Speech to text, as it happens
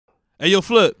Hey, yo,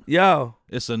 Flip. Yo.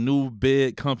 It's a new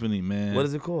bed company, man. What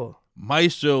is it called?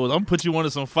 Maestro. I'm going to put you on to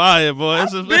some fire, boy.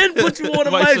 I've been put you on a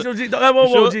Maestro, G.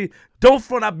 Sure? G. Don't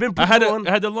front. I've been put you on.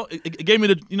 It gave me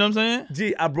the, you know what I'm saying?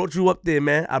 G, I brought you up there,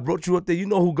 man. I brought you up there. You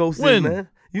know who Ghost is, man.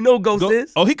 You know who Ghost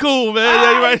is? Oh, he cool, man.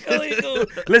 Yeah, you right. He cool.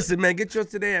 Listen, man, get yours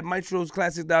today at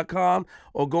maestrosclassic.com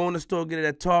or go in the store, get it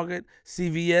at Target,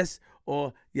 CVS,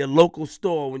 or your local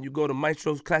store when you go to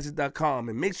maestrosclassic.com.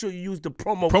 And make sure you use the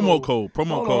promo code.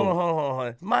 Promo code. Hold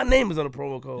on. My name is on the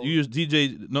promo code. You use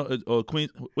DJ or Queen.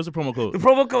 What's the promo code? The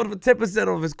promo code for 10%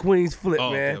 off is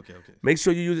Queenzflip, man. Okay. Make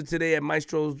sure you use it today at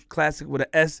maestrosclassic with an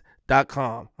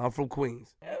S.com. I'm from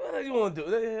Queens. Yeah, what do you want to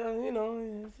do? You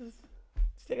know, just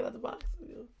take it out the box.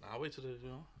 You know? I'll wait till you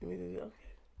know. Okay.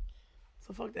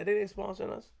 So fuck that. They ain't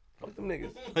sponsoring us. Fuck them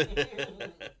niggas.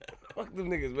 Fuck them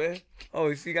niggas, man. Oh,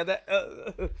 you see, got that?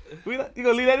 You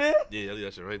gonna leave that in? Yeah, I'll leave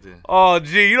that shit right there. Oh,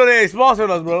 gee, you know they ain't sponsoring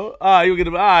us, bro. All right, you get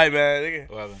them. All right, man.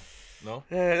 What happened? No?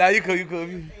 Yeah, nah, you cool.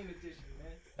 Yeah.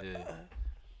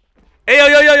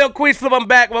 Hey, yo, Queenzflip, I'm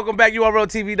back. Welcome back,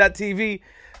 URLTV.tv.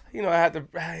 You know,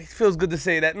 it feels good to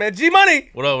say that, man.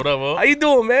 G-Money. What up, bro? How you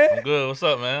doing, man? I'm good. What's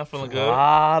up, man? I'm feeling good. A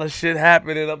lot of shit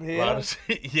happening up here. A lot of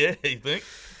shit. Yeah, you think?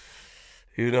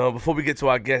 You know, before we get to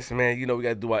our guests, man, you know, we got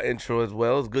to do our intro as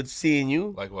well. It's good seeing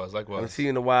you. Likewise. I've seen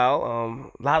you in a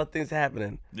while. A lot of things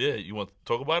happening. Yeah, you want to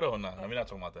talk about it or not? I mean, not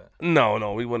talking about that.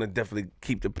 No, we want to definitely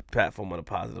keep the platform on a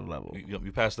positive level.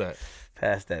 You passed that.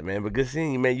 Past that, man. But good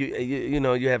seeing you, man. You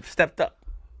know, you have stepped up.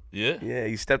 Yeah? Yeah,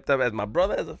 you stepped up as my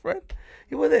brother, as a friend.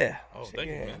 You were there. Oh, thank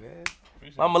you, man.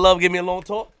 Mama Love gave me a long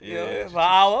talk. Yeah. For an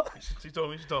hour. She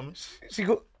told me. She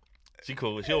cool? She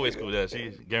cool. She always cool. Yeah,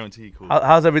 she guaranteed cool.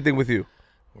 How's everything with you?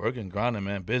 Working, grinding,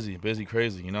 man. Busy,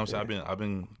 crazy. You know what I'm saying? I've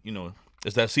been, you know,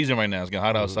 it's that season right now. It's getting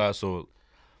hot outside, so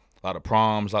a lot of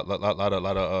proms, lot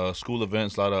of school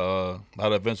events, lot of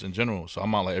events in general. So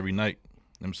I'm out like every night. You know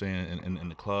what I'm saying? In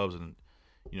the clubs and,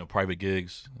 you know, private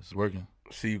gigs. It's working.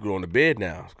 See you growing the bed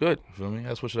now. It's good. You feel me?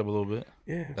 I switched it up a little bit.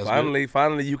 Yeah. That's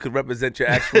finally, you could represent your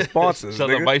actual sponsors. Shout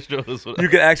out Maestros. You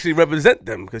can actually represent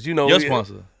them because you know your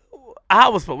sponsor.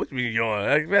 Our sponsor. What you mean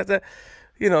yours?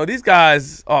 You know, these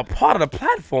guys are part of the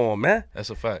platform, man. That's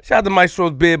a fact. Shout out to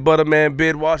Maestro's Beard Butter, man.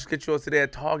 Beard wash. Get yours today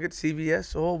at Target,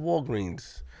 CVS, or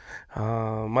Walgreens.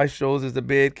 Maestro's is the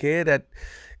beard care that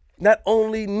not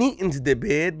only neatens the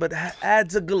beard, but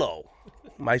adds a glow.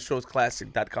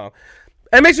 maestrosclassic.com.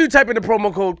 And make sure you type in the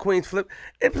promo code Queenzflip.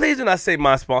 And please do not say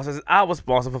my sponsor. It's our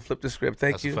sponsor for Flip the Script.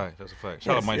 Thank you. That's a fact.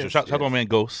 Shout out Maestro. Shout out my man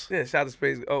Ghost. Yeah, shout out to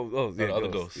Space. Oh, yeah. The other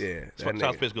Ghost. Yeah. Shout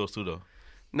out Space Ghost too, though.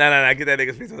 Nah. Get that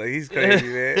nigga Space Ghost. He's crazy,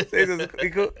 man. He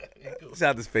cool?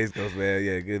 Shout out to Space Ghost, man.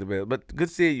 Yeah, good man. But good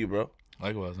seeing you, bro.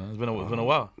 Likewise, man. It's been a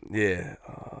while. Yeah.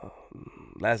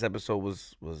 Last episode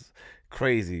was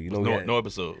crazy. You know, no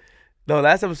episode. No,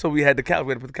 last episode we had the couch.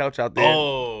 We had to put the couch out there.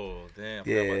 Oh, damn.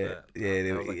 Yeah. About that. Yeah.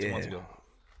 That was like 2 months ago.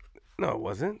 No, it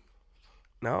wasn't.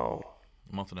 No.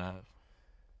 A month and a half.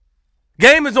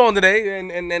 Game is on today,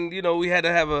 and you know, we had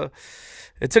to have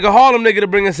it took a Harlem nigga to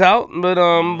bring us out, but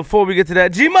before we get to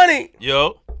that, G-Money!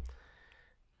 Yo.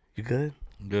 You good?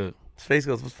 Good. Space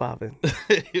Ghost was popping.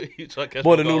 You try to catch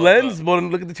Bought a new lens?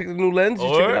 Check the new lens? You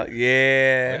check it out?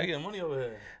 Yeah. I getting money over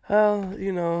here. Well,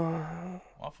 you know.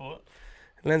 My fault.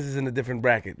 Lens is in a different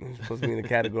bracket. It's supposed to be in a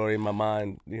category in my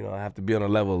mind. You know, I have to be on a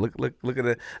level. Look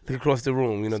across the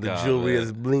room. You know, the jewelry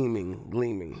is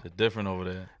gleaming. It's different over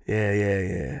there.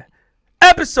 Yeah.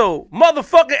 Episode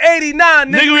motherfucking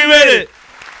 89, nigga. We made it.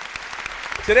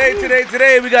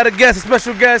 Today we got a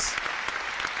special guest.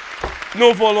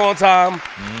 Known for a long time.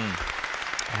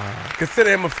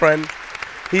 Consider him a friend.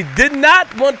 He did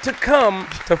not want to come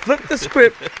to Flip the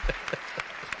Script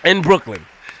in Brooklyn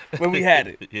when we had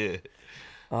it. Yeah.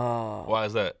 Why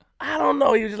is that? I don't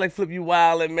know. He was just like, Flip, you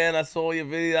wildin', man. I saw your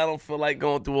video. I don't feel like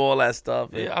going through all that stuff.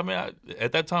 Yeah, I mean,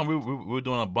 at that time, we were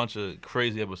doing a bunch of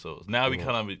crazy episodes. Now we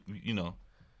kind of, you know,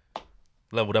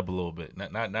 leveled up a little bit.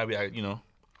 Now we, you know,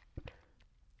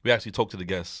 we actually talk to the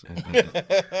guests and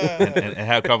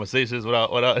have conversations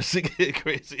without shit getting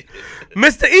crazy.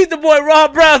 Mr. Eat the Boy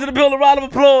Ron Browz in the building. A round of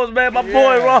applause, man. My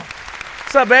boy, Ron.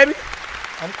 What's up, baby?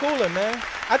 I'm cooling, man.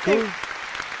 I think, you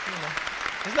know,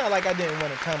 it's not like I didn't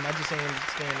want to come. I just ain't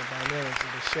understand the dynamics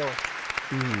of the show.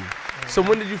 So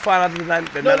when did you find out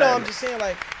the No, I'm just saying,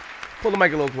 like. Pull the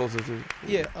mic a little closer, too.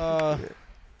 Yeah,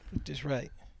 just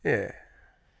right. Yeah.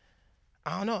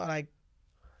 I don't know, like,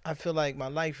 I feel like my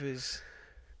life is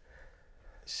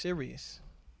serious.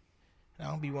 I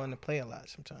don't be wanting to play a lot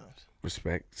sometimes.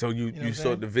 Respect. So you know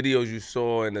saw the videos you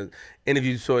saw and the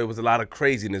interviews you saw, it was a lot of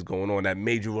craziness going on that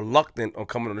made you reluctant on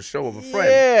coming on the show with a friend.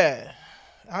 Yeah.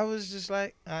 I was just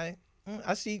like, I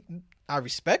I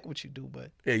respect what you do,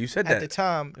 but Yeah, you said at that. the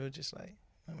time it was just like,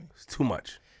 I mean, It's too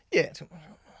much. yeah, too much.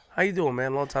 How you doing,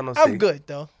 man? Long time no see. I'm good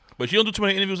though. But you don't do too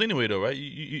many interviews anyway, though, right?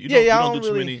 You Yeah, you I don't don't do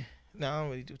too really- many. No, I don't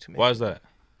really do too many. Why is that?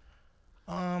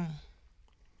 I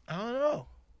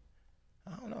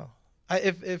don't know.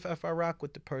 If I rock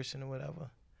with the person or whatever,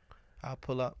 I'll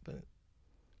pull up. But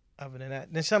other than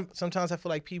that, then sometimes I feel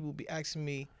like people be asking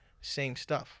me the same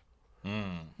stuff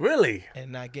Really?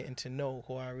 and not getting to know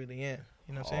who I really am.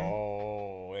 You know what I'm saying?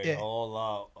 Oh, wait, Yeah. hold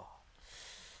up.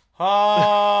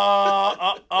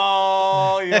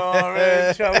 Oh, you're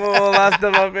in trouble. Lost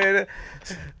them up in it.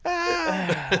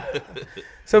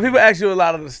 So people ask you a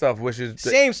lot of the stuff, which is the,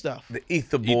 Same stuff. the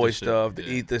ether boy Ether shit, stuff, the yeah.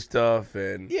 ether stuff,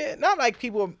 and Yeah, not like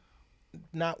people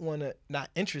not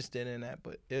interested in that,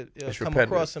 but it'll It's come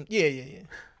repetitive. across some. Yeah.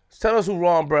 tell us who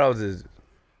Ron Browz is.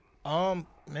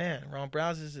 Man, Ron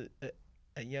Browz is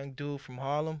a young dude from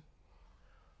Harlem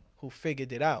who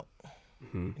figured it out.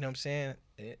 You know what I'm saying?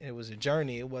 It was a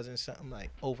journey. It wasn't something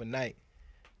like overnight.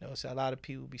 You know, so a lot of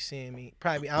people be seeing me.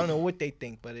 Probably, I don't know what they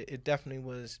think, but it definitely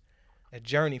was a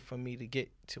journey for me to get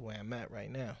to where I'm at right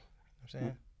now. You know what I'm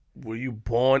saying? Were you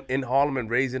born in Harlem and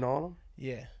raised in Harlem?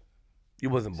 Yeah. You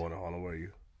wasn't born in Harlem, were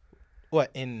you? What,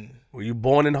 in... Were you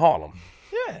born in Harlem?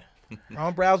 Yeah.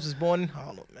 Ron Browz was born in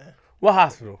Harlem, man. What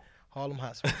hospital? Harlem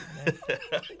Hospital, man.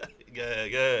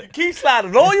 Good. Keep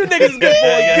sliding. All you niggas get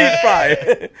born, keep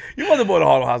frying. You wasn't born in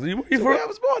Harlem Hospital. You So for where I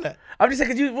was born at? I'm just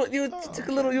saying, 'cause you took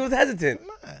a little, you was hesitant.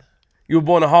 Nah. You were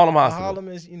born in Harlem Hospital. Harlem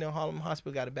is, Harlem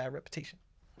Hospital got a bad reputation.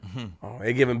 Oh,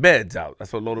 they giving beds out.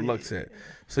 That's what Loaded Luck said.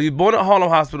 So you born at Harlem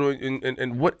Hospital.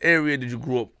 In what area did you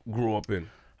grow up in?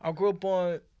 I grew up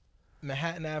on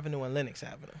Manhattan Avenue and Lenox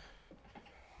Avenue.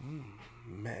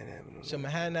 Man, So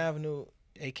Manhattan Avenue,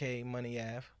 a.k.a. Money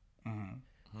Ave.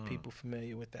 People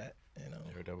familiar with that, I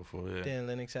heard that before, yeah. Then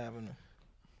Lenox Avenue.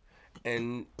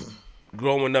 and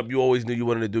growing up, you always knew you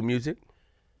wanted to do music.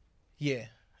 Yeah,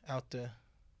 out the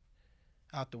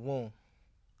womb.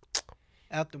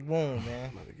 Out the womb, man.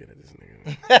 I'm about to get at this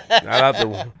nigga. Not out the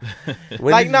womb.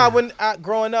 When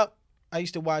growing up, I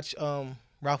used to watch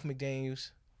Ralph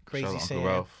McDaniels, Crazy Shout out Sam,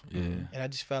 Uncle Ralph. Yeah. and I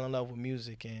just fell in love with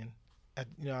music. And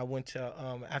I went to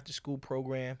after school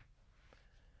program,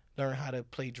 learned how to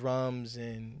play drums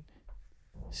and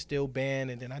steel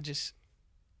band, and then I just,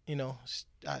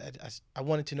 I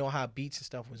wanted to know how beats and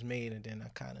stuff was made, and then I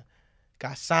kind of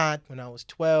got signed when I was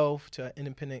 12 to an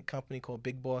independent company called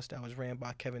Big Boss that was ran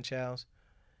by Kevin Childs.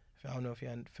 I don't know if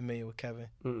you're familiar with Kevin.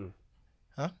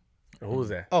 Huh? Who was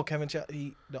that? Oh, Kevin Childs,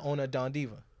 the owner of Don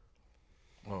Diva.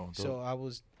 Oh, dope. So I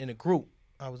was in a group.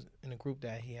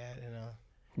 That he had, and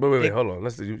Wait, hold on.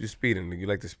 You're speeding. You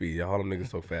like to speed. Y'all Harlem niggas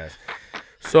so fast.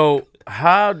 So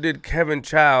how did Kevin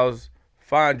Childs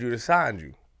find you to sign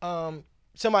you?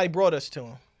 somebody brought us to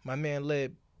him. My man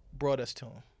Lib brought us to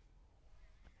him.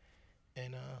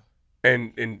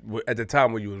 And at the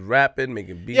time when you was rapping,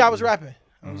 making beats? Yeah, I was rapping.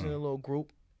 I was in a little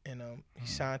group, and he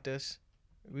signed us.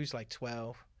 We was like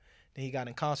 12. Then he got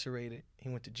incarcerated. He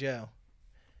went to jail.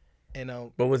 And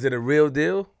But was it a real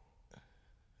deal?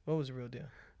 what was the real deal?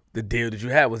 The deal that you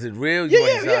had, was it real? You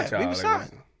wasn't Yeah. signed, We was child, like,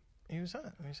 signed. He was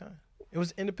signed. It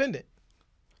was independent.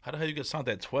 How the hell you get signed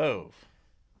at 12?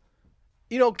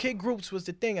 You know, kid groups was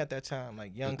the thing at that time,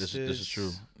 like youngsters. This is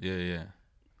true. Yeah.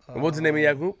 And what's the name of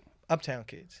your group? Uptown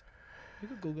Kids. You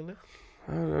can Google it.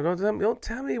 Don't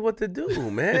tell me what to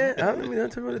do, man.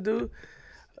 Don't tell me what to do.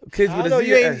 Kids I with don't know. a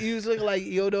Z or S. You was looking like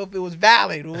you don't know if it was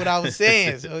valid or what I was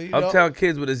saying. So you know, Uptown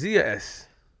Kids with a Z or S.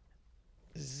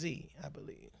 Z, I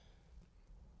believe.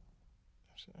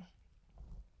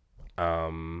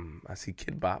 I see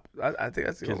Kid Bop. I think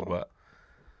I see Kids hold on. Bop.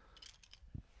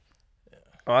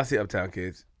 Oh, I see Uptown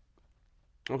Kids.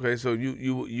 Okay, so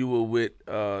you were with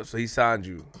so he signed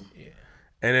you. Yeah.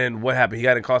 And then what happened? He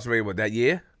got incarcerated that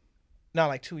year? Not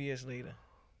like 2 years later.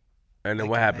 And then like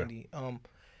what in happened? 90.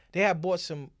 They had bought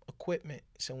some equipment.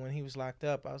 So when he was locked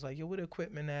up, I was like, yo, where the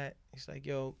equipment at? He's like,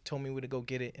 yo, told me where to go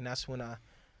get it. And that's when I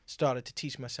started to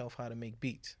teach myself how to make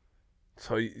beats.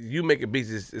 So you making beats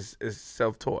is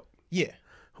self-taught. Yeah.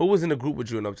 Who was in the group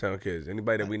with you in Uptown Kids?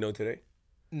 Anybody that we know today?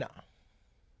 Nah.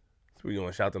 So we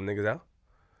gonna shout them niggas out?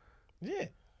 Yeah.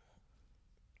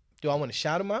 Do I want to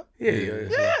shout them out? Yeah.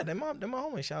 Yeah, they're my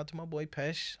homies. Shout out to my boy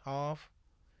Pesh, Harv,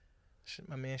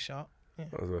 my man Sharp. Yeah.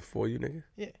 That was what, for you niggas?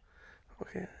 Yeah.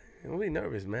 Okay. Don't be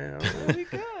nervous, man. We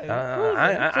good.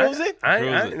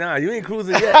 Cruising? Nah, you ain't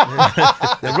cruising yet.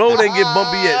 The road ain't get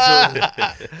bumpy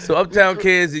yet. So Uptown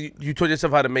Kids, you taught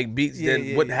yourself how to make beats.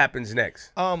 Then what happens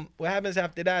next? What happens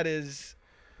after that is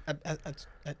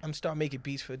I'm start making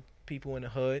beats for people in the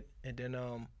hood, and then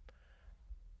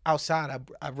outside,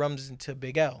 I runs into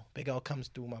Big L. Big L comes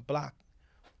through my block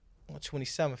on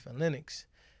 27th and Lenox,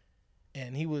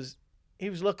 and he was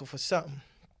looking for something.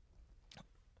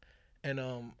 And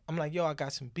I'm like, yo, I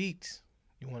got some beats.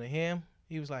 You want to hear him?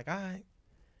 He was like, all right.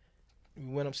 We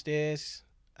went upstairs.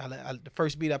 The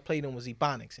first beat I played on was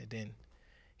Ebonics, and then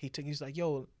he was like,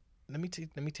 yo, let me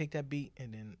take that beat,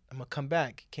 and then I'm gonna come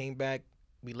back. Came back.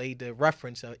 We laid the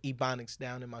reference of Ebonics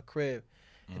down in my crib,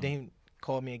 and then he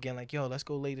called me again like, yo, let's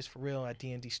go lay this for real at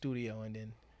D&D Studio, and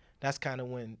then that's kind of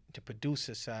when the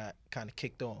producer side kind of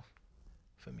kicked off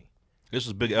for me. This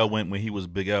was Big L when he was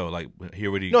Big L, like he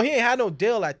already. No, he ain't had no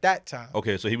deal at that time.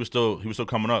 Okay, so he was still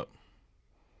coming up.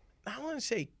 I wouldn't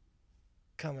say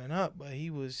coming up, but he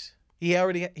was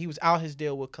out his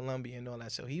deal with Columbia and all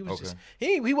that, so he was just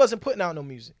he wasn't putting out no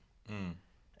music. And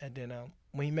then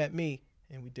when he met me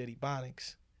and we did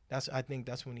Ebonics, I think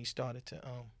that's when he started to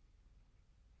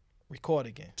record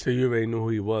again. So you already knew who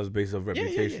he was based off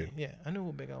reputation. Yeah. I knew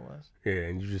who Big L was. Yeah,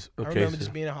 and you just I remember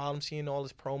just being in Harlem, seeing all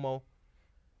his promo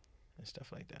and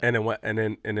stuff like that. And then what? And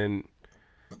then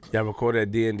y'all recorded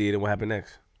at D&D. And then what happened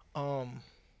next?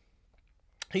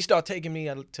 He started taking me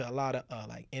to a lot of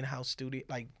like in-house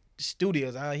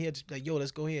studios out here. Just like, yo,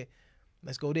 let's go here,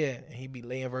 let's go there, and he'd be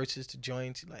laying verses to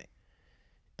joints. Like,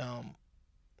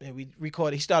 and we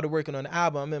recorded. He started working on the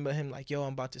album. I remember him like, yo,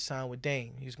 I'm about to sign with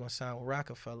Dame. He was gonna sign with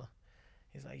Rockefeller.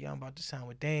 He's like, yo, I'm about to sign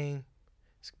with Dame.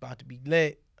 It's about to be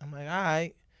lit. I'm like, all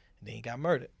right. And then he got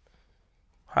murdered.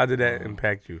 How did that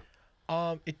impact you?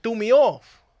 It threw me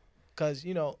off, cause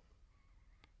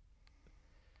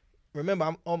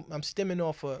remember I'm stemming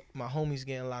off of my homies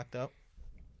getting locked up,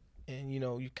 and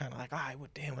you kind of like, all right,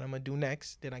 what I'm gonna do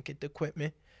next? Then I get the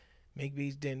equipment, make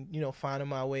beats, then finding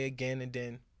my way again, and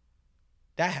then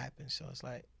that happened. So it's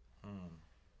like,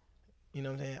 you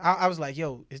know what I'm saying? I was like,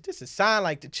 yo, is this a sign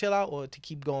like to chill out or to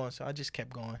keep going? So I just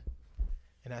kept going,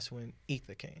 and that's when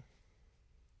Ether came.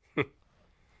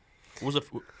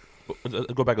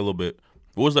 Go back a little bit.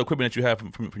 What was the equipment that you had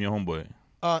from your homeboy?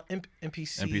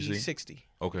 MPC 60.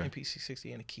 Okay. MPC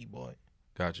 60 and a keyboard.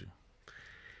 Got you.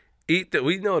 Ether,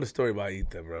 we know the story about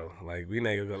Ether, bro. Like, we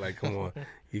not gonna go like, come on.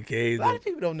 You gave a lot of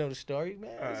people don't know the story,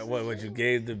 man. What you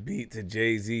gave the beat to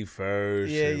Jay-Z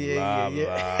first? Yeah.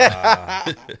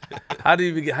 Blah. How you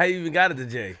even got it to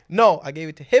Jay? No, I gave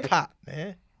it to Hip Hop,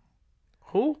 man.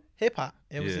 Who? Hip Hop.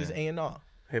 It was his A&R.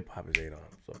 Hip Hop is A&R.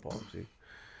 So Paul, see.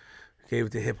 Gave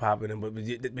it to Hip Hop, and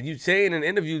but you say in an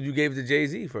interview you gave it to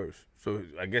Jay-Z first. So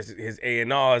I guess his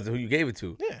A&R is who you gave it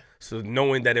to. Yeah. So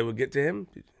knowing that it would get to him.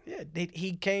 Yeah,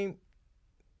 he came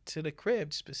to the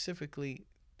crib specifically,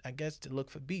 I guess, to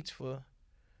look for beats for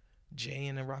Jay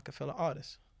and the Rockefeller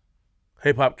artists.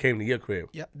 Hip Hop came to your crib.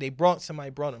 Yeah, somebody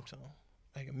brought him to him,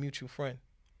 like a mutual friend.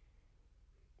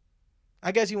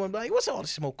 I guess he wanted to be like, what's all the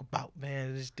smoke about,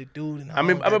 man? This the dude.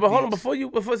 And but hold on, before because you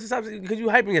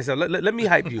hyping yourself. Let me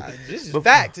hype you. This is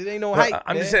facts. It ain't no hype.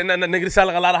 I'm just saying, that nigga sound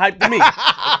like a lot of hype to me.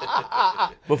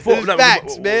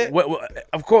 Facts, man.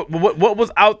 Of course. What was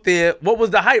out there? What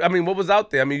was the hype? I mean, what was out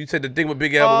there? I mean, you said the thing with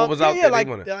Big L, but what was out there? Like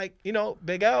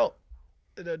Big L,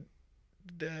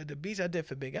 the beats I did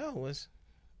for Big L was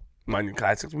Mind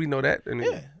Classics. We know that.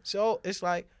 Yeah. So it's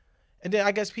like, and then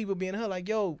I guess people being her like,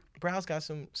 yo, Browz got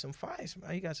some fires.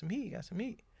 He got some heat.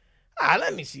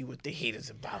 Let me see what the heat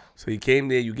is about. So he came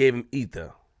there. You gave him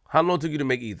Ether. How long it took you to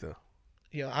make Ether?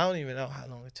 Yo, I don't even know how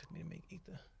long it took me to make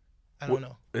Ether. I don't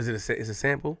know. Is it a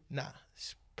sample? Nah,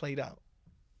 it's played out.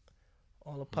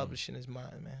 All the publishing is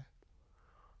mine, man.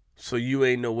 So you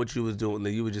ain't know what you was doing.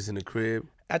 Like you were just in the crib.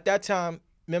 At that time,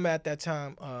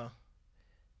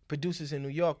 producers in New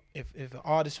York, if an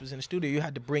artist was in the studio, you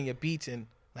had to bring your beats in.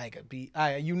 Like a beat, all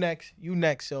right, you next.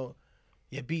 So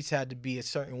your beats had to be a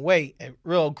certain way and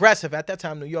real aggressive. At that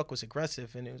time, New York was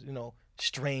aggressive, and it was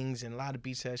strings, and a lot of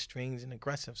beats had strings and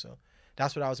aggressive. So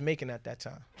that's what I was making at that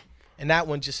time, and that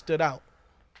one just stood out.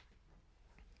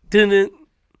 Didn't it?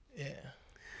 Yeah.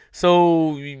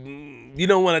 So you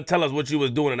don't want to tell us what you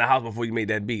was doing in the house before you made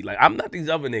that beat. Like I'm not these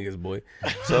other niggas, boy.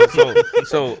 So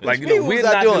like we're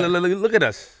not doing. Look at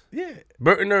us. Yeah.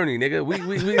 Bert and Ernie, nigga.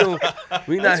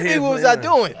 We not here. What was I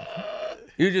doing?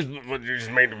 You just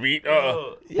made the beat.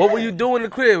 Yeah. What were you doing in the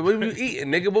crib? What were you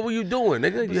eating, nigga? What were you doing,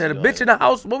 nigga? You had a bitch in the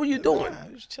house. What were you doing?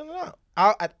 I was chilling out.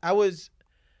 I was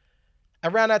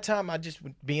around that time. I just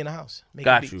would be in the house.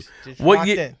 Got beats, you. just what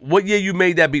year you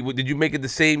made that beat? Did you make it the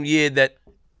same year that?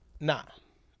 Nah.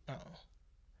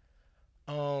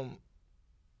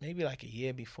 Maybe like a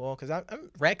year before, cause I'm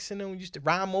Rex and them used to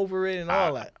rhyme over it and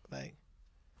all that. Like,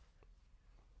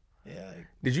 yeah. Like,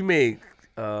 did you make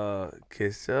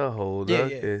Kiss a Holder?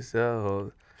 Kiss a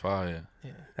Holder. Fire.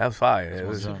 Yeah. That was fire. That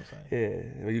was fire.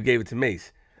 Yeah. When you gave it to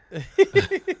Mace.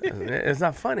 It's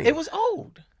not funny. It was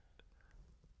old.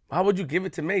 How would you give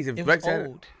it to Mace if It Rex was had it?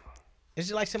 old. It's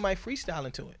just like somebody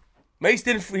freestyling to it. Mace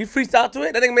didn't he freestyle to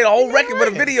it? That nigga made a whole record with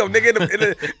a video,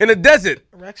 nigga, in the desert.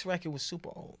 Rex record was super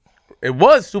old. It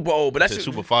was super old, but that It's shit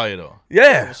super fire though.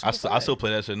 Yeah. I still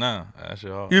play that shit now. That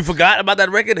shit hard. You forgot about that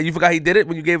record? You forgot he did it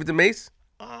when you gave it to Mace?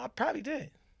 I probably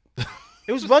did.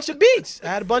 It was a bunch of beats. I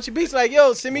had a bunch of beats like,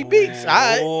 yo, send me beats. All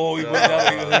right. Oh, you go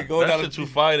down, That shit too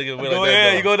fire to get away go, like that. yeah,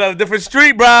 though. you go down a different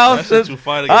street, bro. That shit too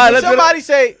fire to get All right, away. let's Somebody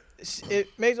say, it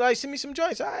makes like send me some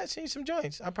joints. All right, send you some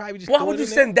joints. I probably just. Why throw would it you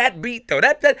in send that beat though?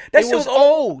 That It shit was was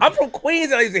old. I'm from Queens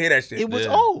and I used to hear that shit. there. It was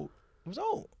Yeah. old. It was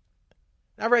old.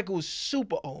 That record was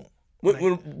super old.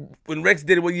 When Rex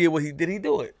did it, what year? Did he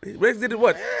do it? Rex did it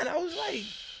what? Man, I was like,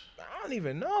 I don't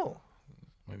even know.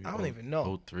 Maybe I don't even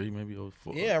know. 03, maybe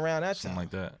 04. Yeah, around that Something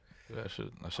time. like that. That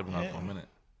shit been out for a minute.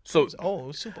 So It was old. It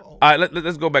was super old. all right,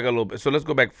 let's go back a little bit. So let's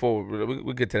go back forward.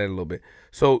 We'll get to that in a little bit.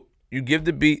 So you give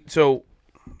the beat. So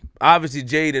obviously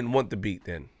Jay didn't want the beat.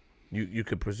 Then you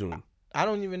could presume. I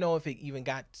don't even know if it even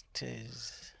got to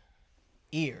his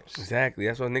ears. Exactly.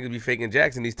 That's why niggas be faking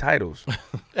jacks in these titles.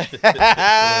 That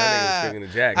niggas faking the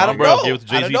jack. I don't Bro, know. give it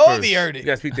to I Jay-Z don't know if first. he heard You it.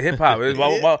 gotta speak to hip hop.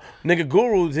 Nigga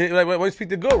Guru's here. Like, why you speak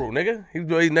to Guru, nigga?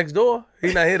 He's next door.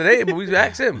 He's not here today, but we just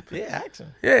ask him. Yeah, ask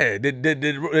him. Yeah.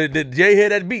 Did Jay hear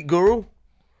that beat, Guru?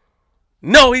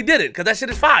 No, he didn't, cause that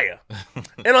shit is fire.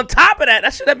 And on top of that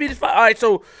that beat is fire. All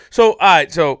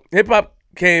right, so hip hop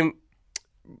came.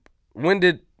 When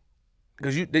did?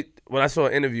 Cause when I saw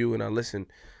an interview and I listened,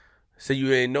 say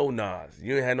you ain't know Nas.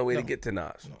 You ain't had no way to get to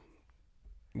Nas. No.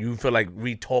 You feel like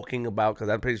re-talking about, because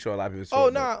I'm pretty sure a lot of people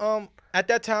Oh saw no. At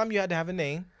that time, you had to have a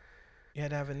name. You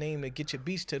had to have a name to get your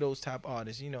beats to those top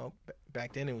artists. You know,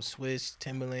 back then it was Swiss,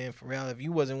 Timberland, Pharrell. If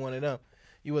you wasn't one of them,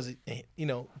 you wasn't,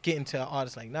 getting to an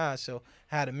artist like Nas. So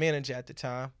I had a manager at the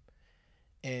time,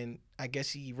 and I guess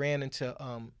he ran into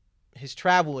his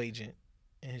travel agent,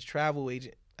 and his travel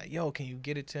agent like, yo, can you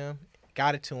get it to him?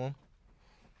 Got it to him.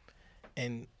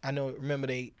 And I remember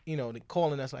they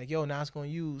calling us like, yo, Nas gonna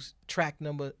use track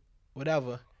number,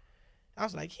 whatever. I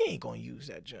was like, he ain't gonna use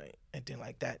that joint. And then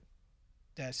like that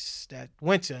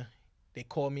winter, they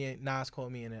called me, Nas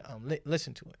called me and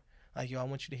listened to it. Like, yo, I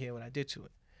want you to hear what I did to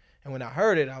it. And when I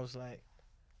heard it, I was like,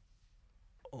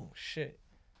 oh shit.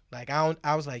 Like I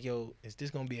was like, yo, is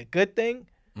this gonna be a good thing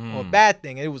or a bad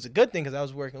thing? And it was a good thing because I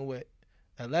was working with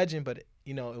a legend, but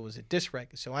it was a diss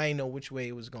record, so I didn't know which way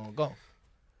it was gonna go.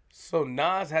 So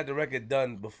Nas had the record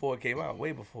done before it came out,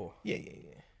 way before. Yeah.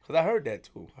 Cause I heard that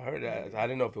too. I heard that. I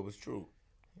didn't know if it was true.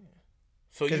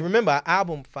 So Because remember, our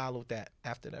album followed that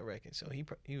after that record, so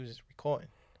he was just recording.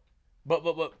 but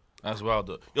That's wild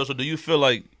though. Yo, so do you feel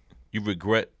like you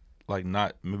regret like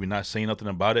not saying nothing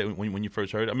about it when you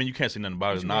first heard it? I mean, you can't say nothing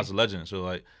about it. Nas a legend, so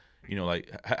like,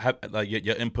 like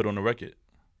your input on the record.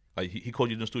 Like he called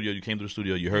you in the studio, you came to the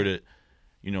studio, you heard it.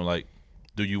 Like,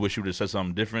 do you wish you would have said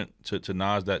something different to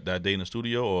Nas that day in the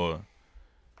studio, or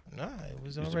Nah, it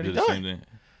was just already did the same done. thing?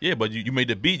 Yeah, but you made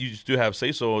the beat. You still have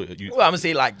say so. Well, I'm gonna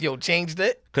say like, yo, changed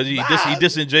it. Because he Nah.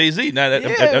 dissing Jay-Z. Now that, Yeah,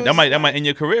 that, it that was might end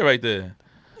your career right there.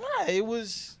 Nah, it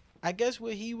was. I guess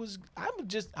what he was.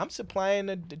 I'm supplying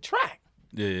the track.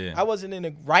 Yeah. I wasn't in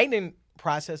the writing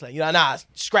process. Like, nah,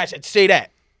 scratch it. Say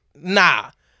that. Nah,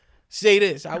 say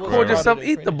this. I was called yourself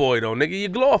Eat the Boy though, nigga. You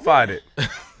glorified it.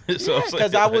 So I'm saying,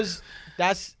 because I was.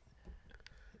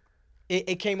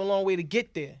 It came a long way to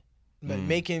get there, but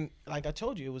making, like I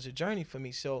told you, it was a journey for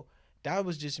me. So that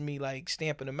was just me like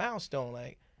stamping a milestone.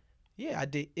 Like, yeah, I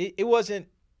did. It wasn't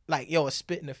like, yo, a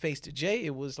spit in the face to Jay.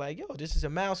 It was like, yo, this is a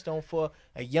milestone for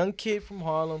a young kid from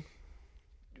Harlem,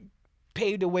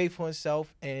 paved the way for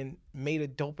himself and made a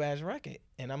dope ass record.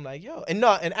 And I'm like, yo, and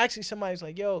actually somebody's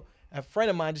like, yo, a friend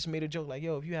of mine just made a joke like,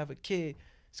 yo, if you have a kid,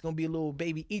 it's gonna be a little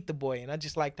baby Eat the Boy. And I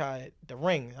just liked how the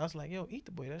ring. I was like, yo, Eat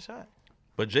the Boy, that's hot.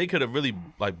 but Jay could have really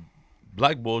like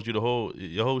blackballed you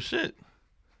your whole shit.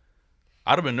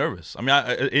 I'd have been nervous. I mean,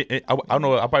 I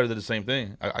know I probably did the same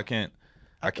thing. I can't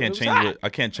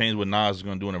change what Nas is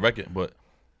gonna do in a record, but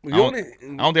I don't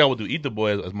think I would do Eat the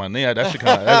Boy as my name. That shit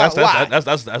kind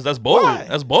of that's bold. Why?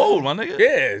 That's bold, my nigga.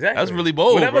 Yeah, exactly. That's really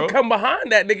bold, Whatever bro. come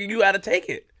behind that, nigga, you gotta take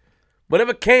it.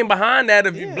 Whatever came behind that,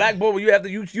 if you black boy, you have to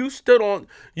you stood on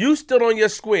your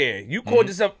square. You called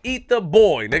yourself Eat the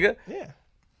Boy, nigga. Yeah.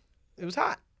 It was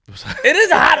hot. It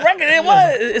is a hot record. It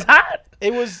was. It's hot.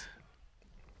 It was.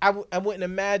 I wouldn't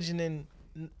imagine,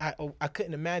 I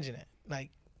couldn't imagine it. Like,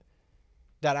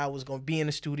 that I was gonna be in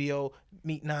the studio,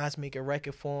 meet Nas, make a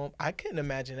record for him. I couldn't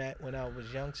imagine that when I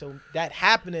was young. So that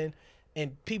happening,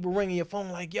 and people ringing your phone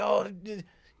like, yo,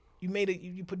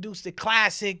 you produced a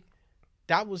classic.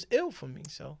 That was ill for me.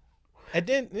 So And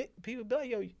then people be like,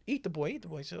 yo, eat the boy.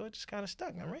 So it just kind of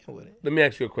stuck. I ran with it. Let me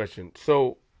ask you a question.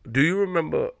 So, do you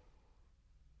remember?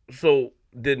 So,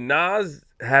 did Nas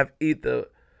have Ether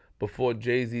before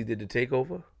Jay-Z did the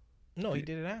takeover? No, he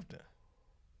did it after.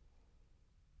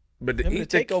 But the Remember,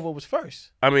 Ether, the takeover was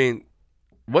first. I mean,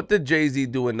 what did Jay-Z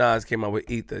do when Nas came out with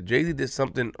Ether? Jay-Z did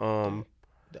something The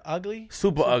ugly?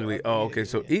 super ugly. Oh, okay. Yeah,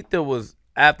 So yeah. Ether was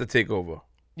after takeover.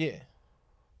 Yeah.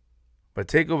 But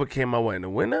takeover came out what, in the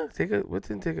winter? What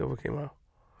did takeover came out?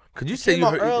 Could you say Came you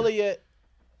out heard earlier.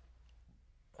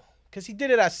 Because he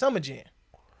did it at Summer Jam.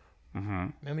 Mm-hmm.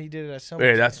 Remember he did it at Summer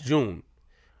Yeah, Jam? that's June.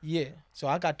 Yeah. So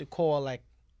I got the call like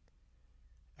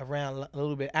around a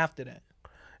little bit after that.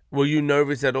 Were you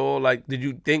nervous at all? Like, did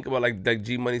you think about like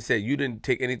G Money said? You didn't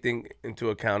take anything into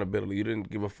accountability. You didn't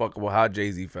give a fuck about how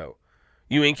Jay-Z felt.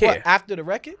 You ain't care. What, after the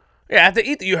record? Yeah, after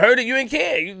Ether, you heard it. You ain't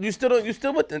care. You still don't. You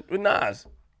still with Nas.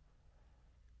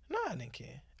 No, I didn't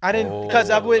care. I didn't because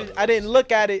I didn't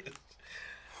look at it.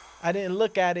 I didn't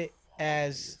look at it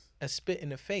as a spit in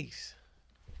the face.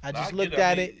 I just looked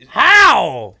at it.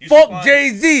 How? Fuck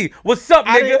Jay-Z. What's up,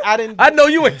 nigga? I know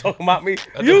you ain't talking about me.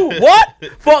 You what?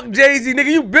 Fuck Jay-Z,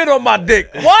 nigga. You been on my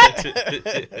dick. What?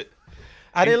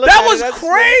 I didn't look That at was it as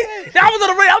crazy. That was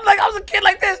on the radio. I was a kid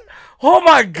like this. Oh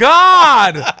my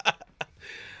God.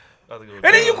 And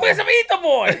then you quit some Ether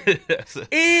Boy.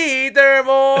 Ether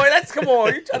Boy. Let's come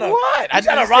on. You trying to What? You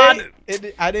trying to ride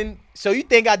it? I didn't. So you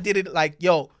think I did it like,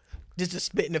 yo, just a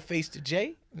spit in the face to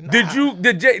Jay? Nah. Did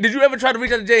you ever try to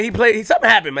reach out to Jay? Something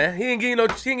happened, man. He ain't getting no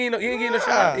shine. He ain't getting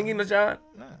no shine.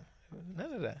 Nah,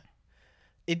 none of that.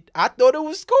 I thought it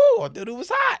was cool. I thought it was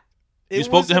hot. You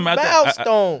spoke to him after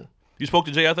milestone. You spoke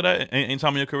to Jay after that? Any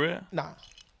time in your career? Nah.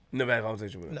 Never had a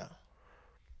conversation with him. No.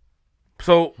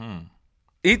 So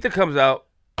Ether comes out,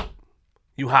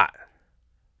 you hot.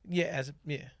 Yeah, as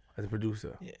a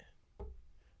producer. Yeah.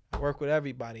 I work with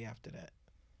everybody after that.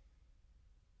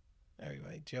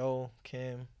 Everybody. Joe,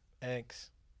 Kim,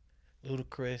 X,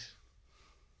 Ludacris.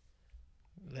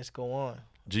 Let's go on.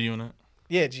 G Unit.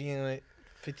 Yeah, G Unit,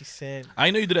 50 Cent. I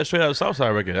know you did that straight out of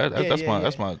Southside record. That's Yeah.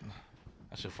 That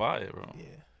shit fire, bro. Yeah.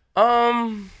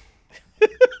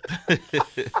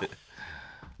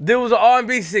 There was an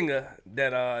R&B singer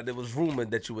that was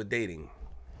rumored that you were dating.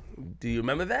 Do you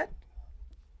remember that?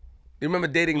 Do you remember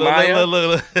dating Maya?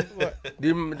 What? Do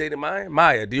you remember dating Maya?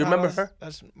 Maya, do you remember her?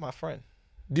 That's my friend.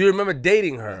 Do you remember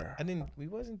dating her? We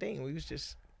wasn't dating. We was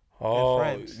just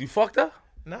friends. You fucked her?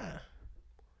 Nah.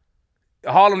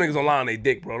 Harlem niggas on line, they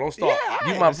dick, bro. Don't start.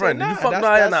 Yeah, You my I said friend. Did nah. you fuck That's-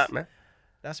 Maya or that's- not, man?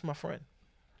 That's my friend.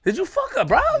 Did you fuck her,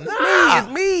 bro? Nah. It's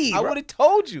me. I bro. would have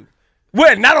told you.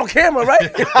 We're not on camera,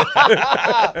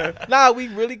 right? Nah, we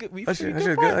really good. We That pretty shit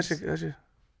good good. friends. That shit.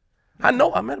 I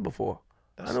know. I met her before.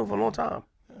 I know her for a long time.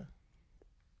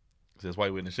 That's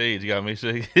why we in the shades. You gotta make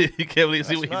sure you can't really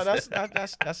see what No, you that's said.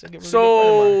 that's a good. Really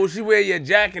So she wear your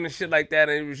jacket and shit like that,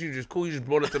 and she just cool. You just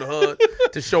brought her to the hood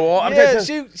to show off. I'm yeah, telling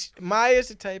you. Maya's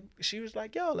the type. She was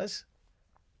like, "Yo, let's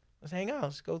hang out.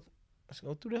 Let's go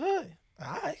through the hood."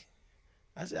 All right.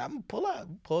 I said, "I'm gonna pull up."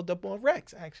 Pulled up on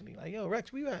Rex actually. Like, "Yo,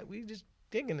 Rex, we just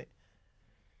digging it."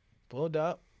 Pulled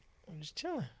up. I'm just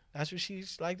chilling. That's what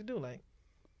she's like to do. Like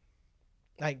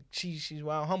she's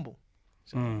wild humble.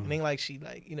 So it ain't like she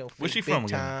like Where's she big from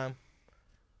again? time.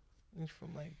 She's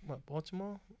from like what,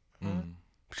 Baltimore?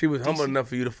 She was humble enough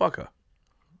for you to fuck her.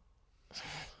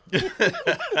 You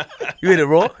hit it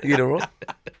raw? You hit it raw?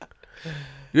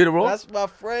 You hit it raw? That's my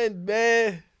friend,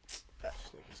 man.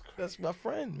 That's my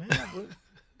friend, man.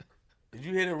 Did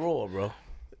you hit it raw, bro?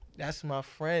 That's my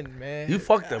friend, man. You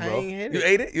fucked her, I bro. ain't hit You it.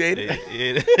 ate it? You ate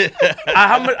it? Yeah.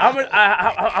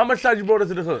 How much time you brought her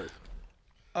to the hood?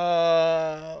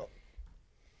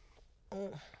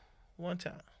 One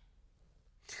time.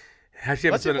 Has she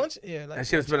ever spent? Like Has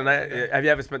she ever spent the night? Have you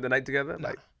ever spent the night together? Nah.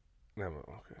 Like, never.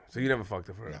 Okay. So you never fucked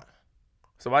her for real. Nah.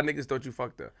 So why niggas thought you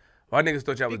fucked her? Why niggas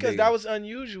thought y'all was Because dating? that was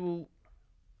unusual,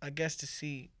 I guess, to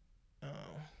see. I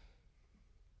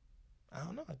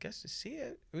don't know. I guess to see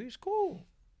it, it was cool.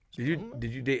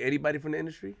 Did you date anybody from the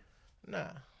industry? Nah.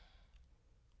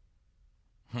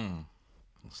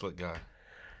 Slick guy.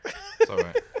 It's all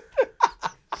right.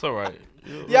 It's all right.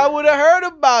 Y'all would have heard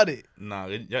about it. Nah,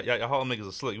 y'all Harlem niggas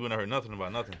are slick. You wouldn't have heard nothing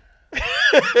about nothing.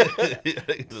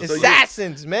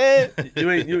 Assassins, man.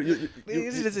 You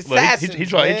These are just Well, assassins. he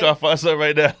try to find something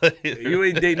right now. you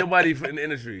ain't date nobody in the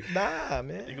industry. Nah,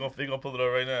 man. He gonna pull it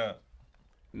up right now.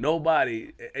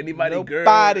 Nobody.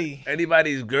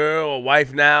 Anybody's girl or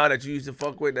wife now that you used to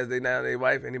fuck with, that's now their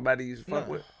wife, anybody you used to fuck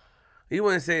with? You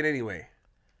wouldn't say it anyway.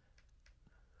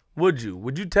 Would you?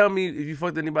 Would you tell me if you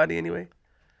fucked anybody anyway?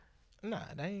 Nah,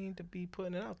 that ain't to be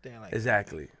putting it out there like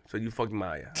Exactly. So you fucked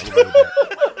Maya. I'm gonna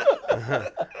go with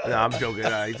that. Nah, I'm joking.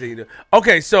 Nah, he said you do.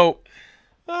 Okay, so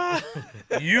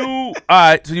you all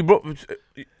right? So you broke.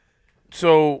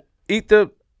 So Ether,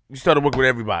 you started working with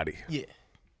everybody. Yeah.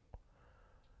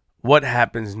 What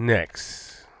happens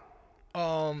next?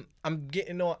 I'm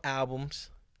getting on albums.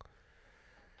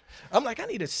 I'm like, I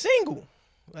need a single.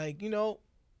 Like, you know,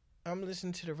 I'm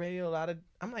listening to the radio a lot of.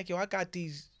 I'm like, yo, I got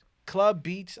these club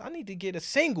beats. I need to get a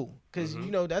single because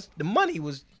you know that's the money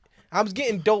was. I was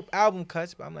getting dope album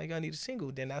cuts, but I'm like, I need a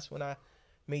single. Then that's when I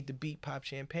made the beat Pop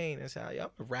Champagne. That's how I'm gonna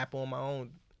rap on my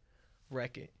own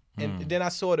record. And then I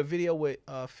saw the video with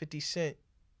 50 Cent,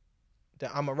 the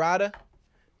Amarada,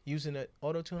 using the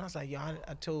AutoTune. I was like, yo,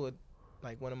 I told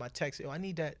like one of my texts, yo, I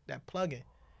need that plugin.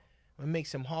 I make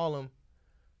some Harlem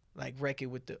like record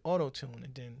with the AutoTune,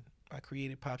 and then I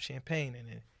created Pop Champagne, and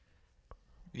then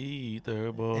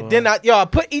Ether boy. and then I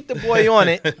put Eat the Boy on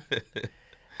it,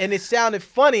 and it sounded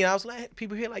funny. And I was like,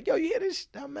 people hear like, yo, you hear this?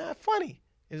 That man funny.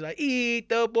 It's like Eat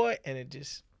the Boy, and it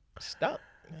just stuck.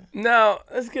 Now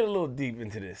let's get a little deep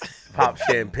into this Pop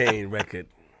Champagne record.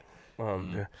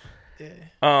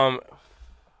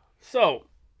 So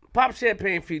Pop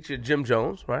Champagne featured Jim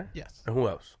Jones, right? Yes. And who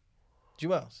else?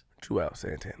 Jewels. Joel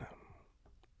Santana.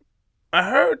 I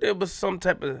heard there was some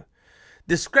type of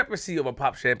discrepancy over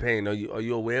Pop Champagne. Are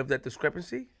you aware of that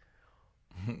discrepancy?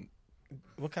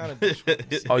 What kind of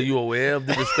discrepancy? Are you aware of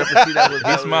the discrepancy that was?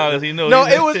 He smiles. He knows. No,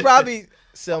 it was probably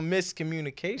some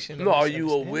miscommunication. No, are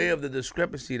you aware of the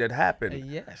discrepancy that happened?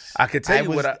 Yes. I could tell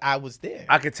you what I was there.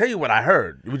 I could tell you what I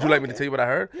heard. Would you like me to tell you what I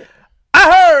heard? Yeah.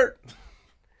 I heard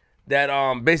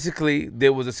that basically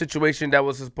there was a situation that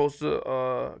was supposed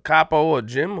to Capo or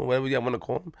Jim or whatever you want to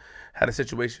call him had a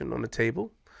situation on the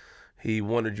table. He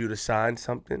wanted you to sign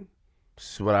something.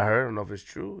 This is what I heard. I don't know if it's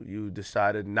true. You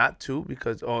decided not to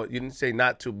because, or you didn't say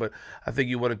not to, but I think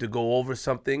you wanted to go over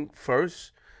something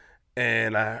first.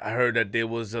 And I heard that there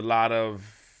was a lot of,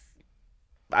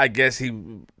 I guess he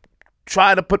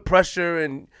tried to put pressure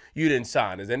and you didn't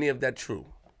sign. Is any of that true?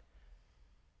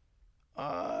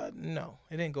 No,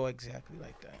 it didn't go exactly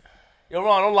like that. Yo,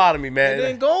 Ron, don't lie to me, man. It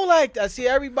didn't go like that. See,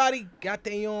 everybody got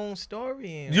their own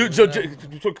story. And,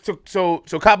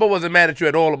 So Capo wasn't mad at you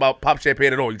at all about Pop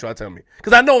Champagne at all, you try to tell me?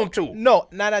 Because I know him too. No,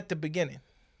 not at the beginning.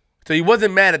 So he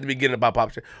wasn't mad at the beginning about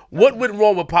Pop Champagne. What went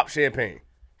wrong with Pop Champagne?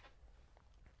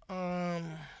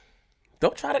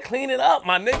 Don't try to clean it up,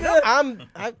 my nigga.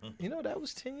 That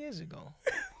was 10 years ago.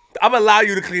 I'm gonna allow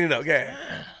you to clean it up, okay?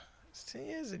 It's 10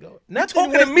 years ago.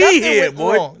 Nothing went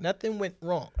boy. wrong. Nothing went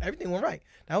wrong. Everything went right.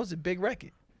 That was a big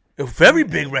record. A very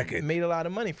big record. Made a lot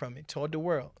of money from it. Toured the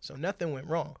world. So nothing went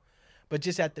wrong. But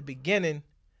just at the beginning,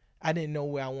 I didn't know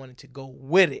where I wanted to go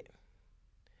with it.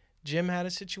 Jim had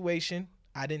a situation.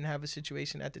 I didn't have a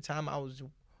situation at the time.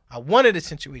 I wanted a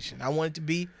situation. I wanted to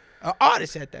be an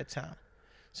artist at that time.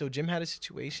 So Jim had a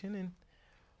situation,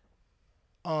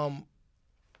 and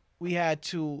we had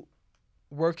to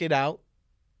work it out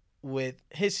with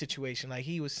his situation. Like,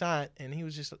 he was signed, and he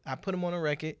was just, I put him on a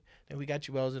record, and we got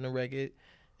Jewels on a record,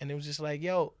 and it was just like,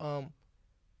 yo,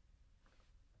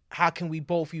 how can we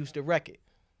both use the record?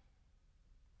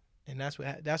 And that's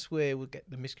where it would get,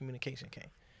 the miscommunication came.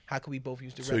 How can we both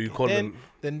use the record? So you called him.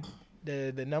 Then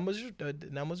the numbers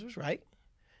was right.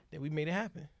 Then we made it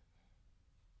happen.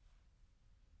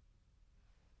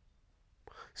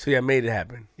 So yeah, made it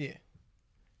happen. Yeah.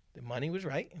 The money was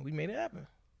right, and we made it happen.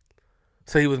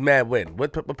 So he was mad when?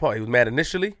 What part? He was mad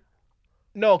initially?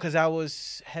 No, because I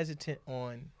was hesitant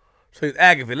on. So he's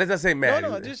aggravated. Let's not say mad.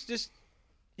 No, just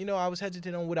I was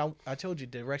hesitant on what I told you,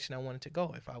 the direction I wanted to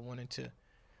go. If I wanted to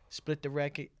split the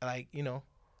record,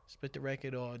 split the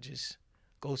record, or just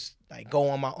go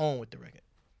on my own with the record.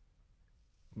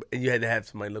 And you had to have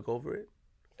somebody look over it?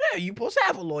 Yeah, you supposed to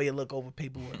have a lawyer look over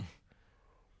paperwork.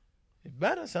 It's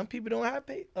better. Some people don't have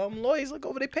lawyers look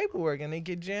over their paperwork and they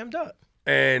get jammed up.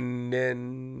 And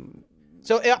then,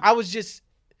 so I was just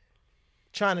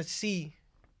trying to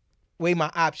weigh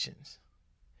my options.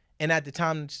 And at the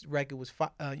time, this record was,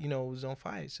 it was on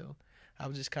fire. So I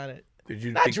was just kind of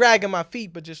not dragging my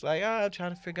feet, but just like, I'm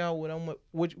trying to figure out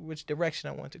which direction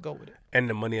I want to go with it. And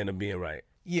the money ended up being right.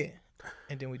 Yeah.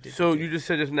 And then we did. So you just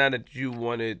said just now that you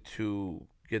wanted to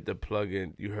get the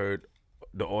plug-in. You heard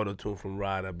the AutoTune from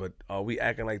Ryder, but are we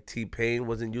acting like T-Pain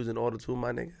wasn't using AutoTune,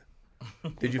 my nigga?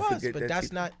 Did you forget that? But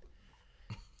that's not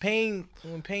Pain.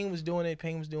 When Pain was doing it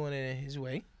in his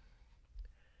way.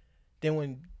 Then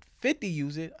when 50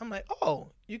 used it, I'm like, oh,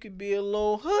 you could be a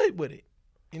little hood with it.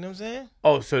 You know what I'm saying?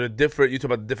 Oh, so you talking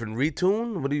about the different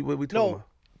retune? What are we talking about?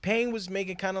 Pain was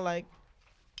making kind of like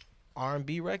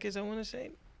R&B records, I want to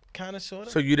say. kind of, sort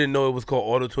of. So you didn't know it was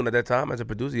called AutoTune at that time as a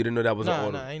producer? You didn't know that was an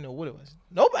auto? Nah, I didn't know what it was.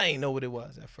 Nobody ain't know what it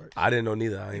was at first. I didn't know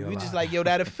neither. I ain't We gonna just lie. like, yo,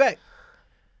 that effect.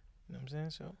 You know what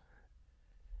I'm saying? So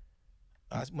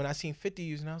when I seen 50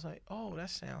 using it, I was like, oh, that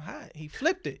sound hot. He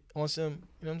flipped it on some,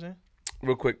 you know what I'm saying?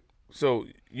 Real quick. So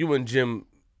you and Jim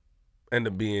end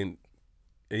up being,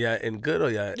 yeah, in good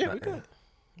or yeah? Yeah, we good.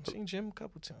 I've seen Jim a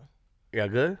couple times. Yeah,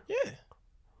 good? Yeah.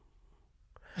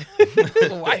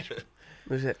 White.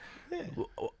 Yeah. Yeah.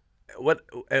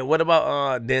 What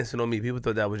about Dancing on Me? People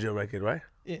thought that was your record, right?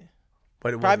 Yeah.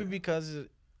 But it Probably wasn't. because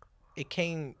it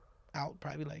came out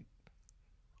probably like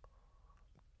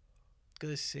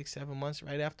good 6-7 months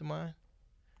right after mine.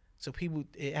 So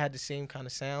it had the same kind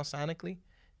of sound sonically.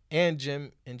 And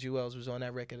Jim and Jewels was on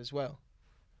that record as well.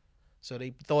 So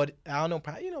they thought, I don't know,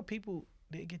 probably, you know, people,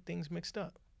 they get things mixed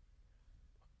up.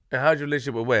 And how's your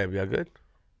relationship with Webb? Y'all good?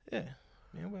 Yeah.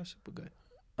 Man, we're super good.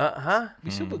 Huh?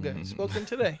 We super good. Spoke to him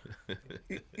today.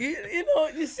 You know,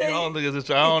 you say. I don't know. You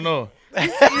say, I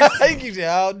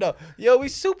don't know. Yo, we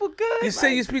super good. You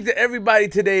say you speak to everybody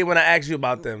today when I ask you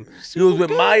about them. You was with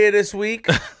Maya this week.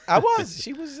 I was.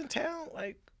 She was in town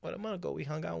like, a month ago. We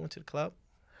hung out, went to the club.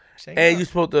 And you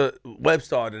spoke to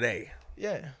Webstar today.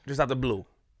 Yeah. Just out the blue.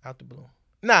 Out the blue.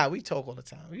 Nah, we talk all the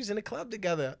time. We was in the club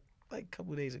together like a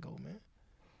couple days ago, man.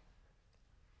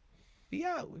 We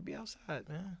be outside,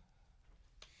 man.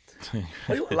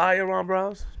 Are you a liar, Ron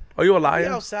Browz? Are you a liar? We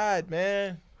outside,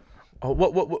 man. Oh,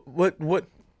 what? What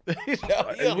You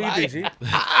do you think, G?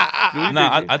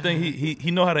 Nah, I think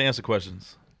he know how to answer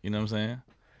questions. You know what I'm saying?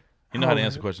 He know how to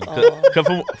answer questions. Cause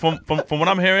from what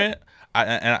I'm hearing,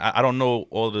 I don't know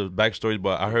all the backstories,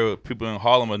 but I heard people in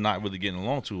Harlem are not really getting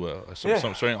along too well.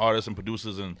 Some certain artists and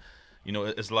producers, and you know,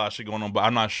 it's a lot of shit going on. But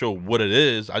I'm not sure what it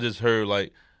is. I just heard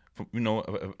like, you know,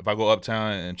 if I go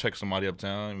uptown and check somebody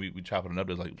uptown, we chopping it up.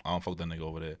 There's like, I don't fuck with that nigga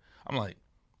over there. I'm like,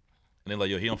 and they're like,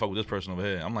 yo, he don't fuck with this person over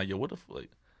here. I'm like, yo, what the fuck? Like,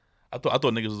 I thought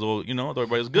niggas was all, you know, I thought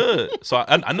everybody was good. So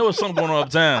I know there's something going on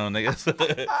uptown,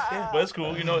 nigga. But it's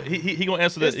cool, you know. He gonna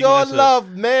answer that. It's all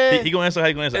love, man. He gonna answer how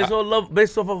he gonna answer. It's all love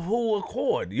based off of who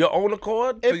accord? Your own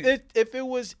accord? If it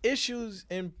was issues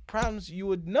and problems, you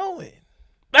would know it.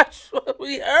 That's what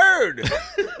we heard.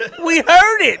 We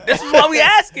heard it. This is why we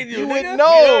asking you. You nigga. would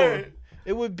know.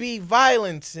 It would be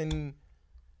violence and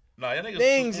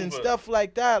things and stuff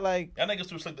like that. Like, y'all niggas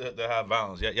too slick to have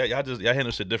violence. Y'all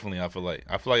handle shit differently. I feel like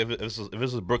if this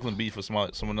is Brooklyn beef for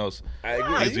someone else,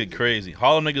 it's get crazy.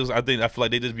 Harlem niggas, I feel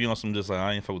like they just be on some just like,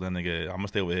 I ain't fuck with that nigga. I'm gonna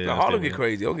stay over here. No, Harlem get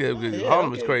crazy.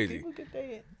 Harlem is crazy. People get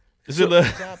their Is it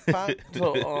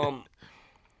So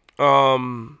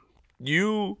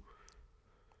you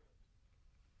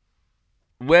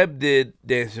Webb did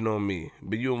Dancing on Me,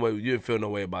 but you didn't feel no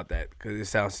way about that because it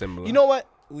sounds similar. You know what?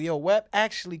 Yo, Webb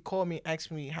actually called me, asked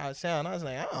me how it sound. I was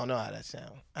like, I don't know how that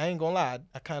sound. I ain't gonna lie.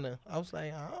 I was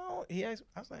like, I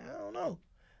was like, I don't know.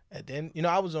 And then, you know,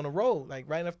 I was on the road, like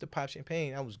right after Pop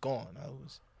Champagne, I was gone. I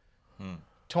was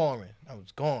touring. I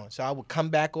was gone. So I would come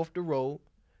back off the road.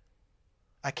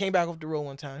 I came back off the road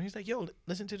one time. He's like, yo,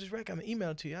 listen to this record. I'm gonna email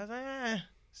it to you. I was like,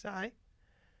 it's all right.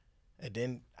 And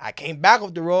then I came back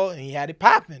off the road and he had it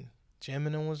popping. Jim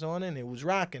and them was on it and it was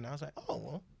rocking. I was like, oh,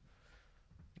 well.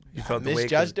 You felt I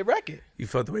misjudged the record. You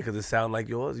felt the way because it sounded like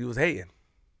yours? You was hating.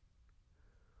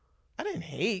 I didn't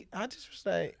hate. I just was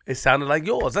like. It sounded like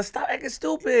yours. Let's stop acting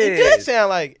stupid. It did sound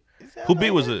like. Who beat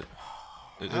was it?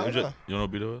 I You don't know. know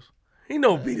what beat it was? He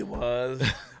know who beat it was.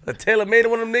 Taylor made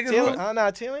it one of them niggas. Nah,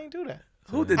 Taylor ain't do that.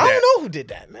 Who did that? I don't know who did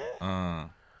that, man. I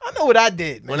know what I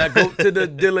did, man. When I go to the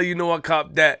dealer, you know I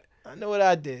cop that. I know what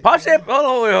I did. Pop Champ,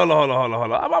 hold on.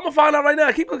 I'm gonna find out right now.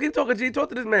 Keep talking, G. Talk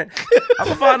to this man. I'm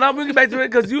gonna find out. We'll get back to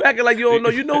it because you acting like you don't know.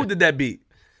 You know who did that beat.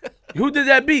 Who did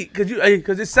that beat?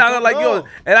 Because it sounded like yours.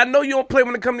 And I know you don't play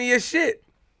when it come to your shit.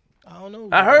 I don't know.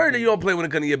 I heard that you don't play when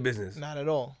it come to your business. Not at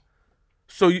all.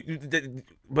 So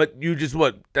but you just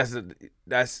what? That's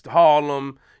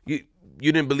Harlem. You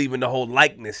didn't believe in the whole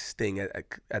likeness thing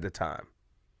at the time.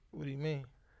 What do you mean?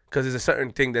 Because there's a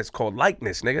certain thing that's called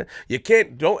likeness, nigga.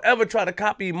 Don't ever try to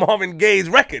copy Marvin Gaye's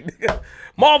record, nigga.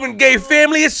 Marvin Gaye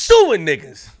family is suing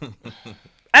niggas.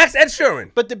 Ask Ed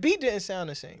Sheeran. But the beat didn't sound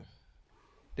the same.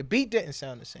 The beat didn't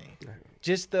sound the same.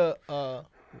 Just the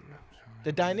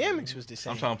dynamics was the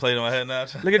same. I'm trying to play it in my head now.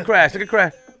 Look at Crash. Look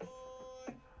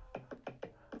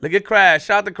at Crash.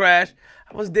 Shout out to Crash.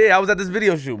 I was there. I was at this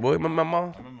video shoot, boy. My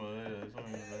mom. I remember,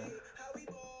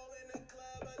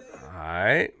 All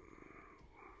right.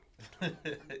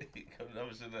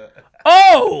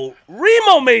 Oh,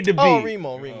 Remo made the beat. Oh,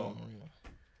 Remo. there we go.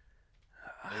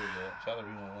 Shout out to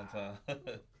Remo one time.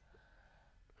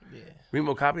 Yeah.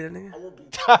 Remo copied that nigga?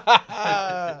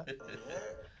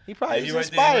 He probably Hey,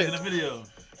 was you right there in inspired. the video.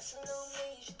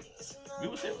 We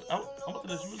was here. I'm up to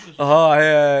this. You was this. Oh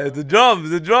yeah, the drums,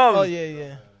 the drums. Oh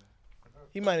yeah.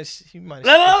 He might have. No,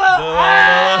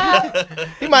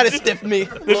 He might have stiffed me. A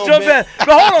The little drum bit. pad. But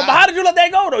hold on, but how did you let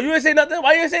that go though? You didn't say nothing.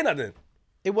 Why you didn't say nothing?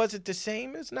 It wasn't the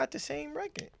same. It's not the same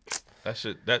record. That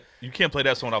shit. That you can't play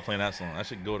that song without playing that song. That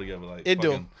should go together. Like It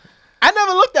do. fucking- I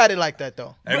never looked at it like that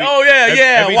though. Oh yeah,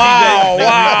 every wow, DJ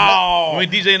wow. When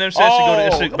DJ and them shit should go to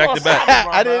that shit come back on, to back. stop it,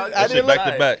 bro, I bro. didn't- That I That shit shit didn't back to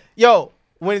live. back. Yo,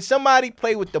 when somebody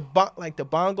play with the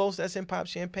bongos that's in Pop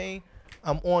Champagne,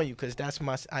 I'm on you because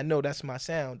I know that's my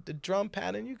sound. The drum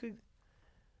pattern, you could.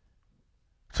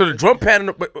 So the drum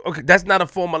pattern, but okay, that's not a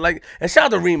form of like. And shout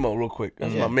out to Remo real quick.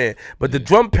 That's Yeah. my man. But the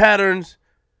drum patterns,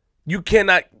 you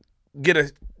cannot get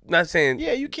a. Not saying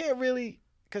Yeah, you can't really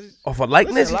because off a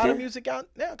likeness. a lot of music out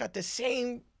now got the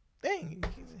same thing,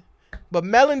 but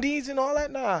melodies and all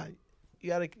that, nah. You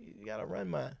gotta run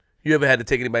mine. You ever had to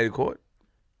take anybody to court?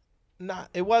 Nah,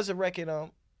 it was a record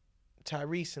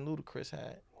Tyrese and Ludacris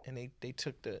had, and they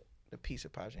took the piece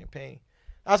of Pop Champagne.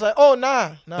 I was like, oh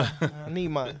nah, I need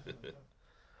mine.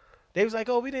 They was like,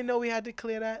 oh, we didn't know we had to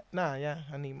clear that. Nah, yeah,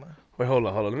 I need mine. Wait, hold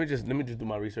on. Let me just do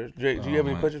my research. Jay, do you have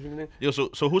any questions for me? Yo, so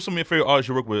who's some of your favorite artists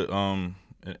you work with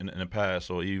in the past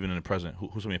or even in the present?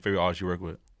 Who's some of your favorite artists you work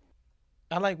with?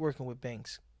 I like working with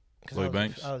Banks because Lloyd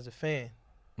Banks? I was a fan.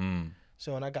 Mm.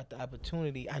 So when I got the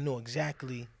opportunity, I know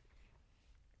exactly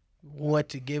what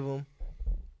to give him.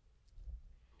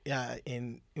 Yeah,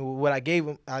 and what I gave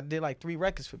him, I did like 3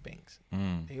 records for Banks.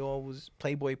 Mm. They all was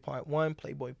Playboy Part 1,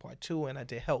 Playboy Part 2, and I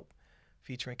did Help,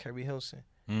 featuring Kerry Hilson.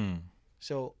 Mm.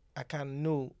 So I kind of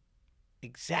knew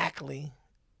exactly,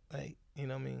 like, you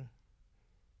know what I mean,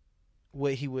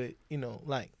 what he would,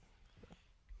 like.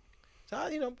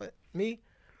 So, but me,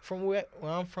 from where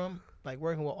I'm from, like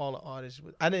working with all the artists,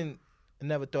 I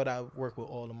never thought I would work with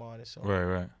all them artists. So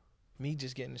Right. me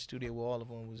just getting in the studio with all of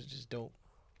them was just dope.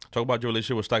 Talk about your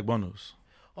relationship with Stack Bundles.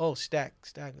 Oh, Stack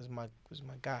was my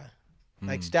guy.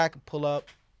 Like Stack could pull up.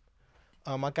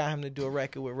 I got him to do a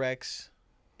record with Rex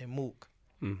and Mook.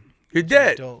 You're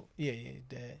dead. Dope. Yeah, he's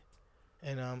dead.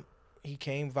 And he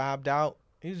came, vibed out.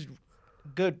 He was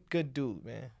good dude,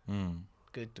 man. Mm.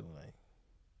 Good dude, like.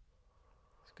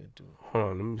 He's a good dude. Hold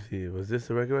on, let me see. Was this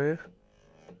the record right here?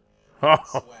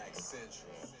 Oh.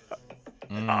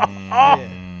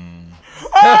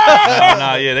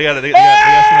 Nah, yeah, they got some. They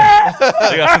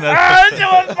got some. That shit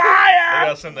was fire. They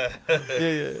got some that.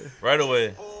 Yeah. Right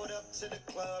away.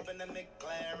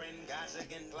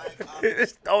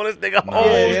 Stole this nigga home.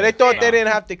 Yeah, they thought they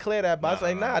didn't have to clear that, but I was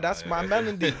like, nah, that's my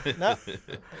melody. Nah,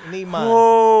 need mine.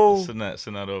 Oh. Send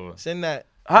that over. Send that.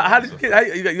 How did you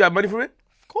get? You got money from it?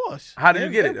 Of course. How did you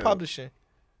get it, They're though? publishing.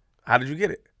 How did you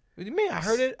get it? What do you mean? I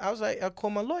heard it. I was like, I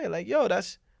called my lawyer. Like, yo,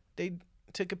 they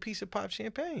took a piece of Pop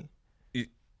Champagne.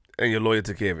 And your lawyer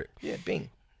took care of it. Yeah, bing.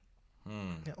 I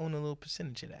own a little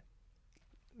percentage of that.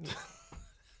 Yeah.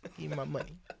 Give me my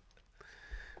money.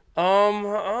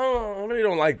 I really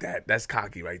don't like that. That's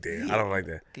cocky right there. Yeah. I don't like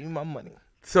that. Give me my money.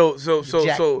 So,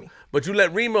 jacked me. but you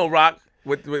let Remo rock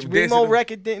with Remo dancing-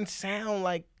 record didn't sound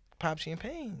like Pop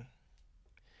Champagne.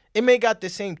 It may got the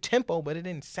same tempo, but it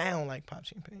didn't sound like Pop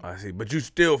Champagne. I see, but you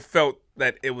still felt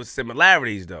that it was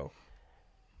similarities though.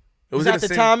 It Because at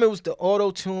the time, it was the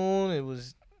auto-tune. It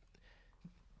was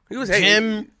he was Jim.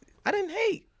 hating. I didn't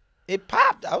hate. It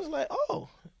popped. I was like, oh.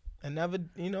 I never,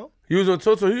 He was on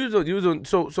so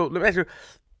let me ask you.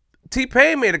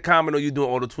 T-Pain made a comment on you doing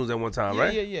auto tunes at one time,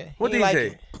 right? Yeah. What did he like say?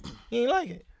 it. He ain't like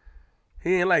it.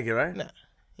 He ain't like it, right? Nah,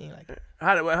 he ain't like it.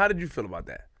 How did you feel about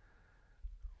that?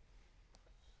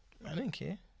 I didn't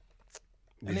care.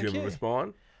 Did you didn't ever care.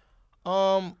 respond?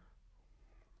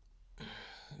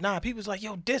 Nah, people's like,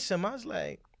 yo, diss him. I was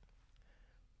like,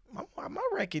 my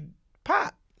record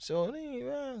pop. So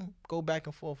then go back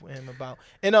and forth with him about.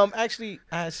 And actually,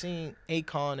 I had seen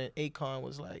Akon, and Akon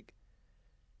was like,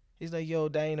 he's like, yo,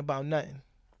 that ain't about nothing.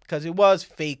 Because it was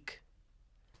fake.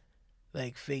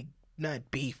 Like, fake,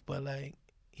 not beef, but like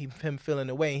him feeling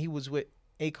the way. And he was with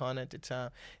Akon at the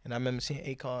time. And I remember seeing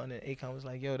Akon, and Akon was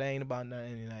like, yo, that ain't about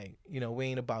nothing. And like, we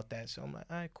ain't about that. So I'm like,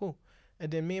 all right, cool.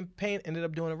 And then me and Payne ended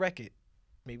up doing a record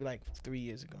maybe like 3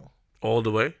 years ago. All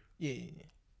the way? Yeah.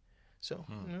 So,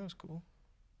 it was cool.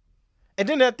 And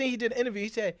then I think he did an interview. He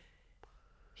said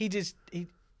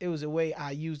it was a way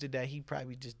I used it that he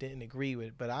probably just didn't agree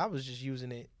with. But I was just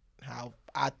using it how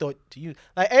I thought to use.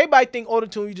 Like, everybody think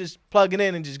auto-tune, you just plug it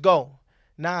in and just go.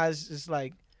 Nah, it's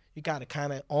like you got to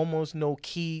kind of almost know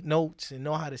key notes and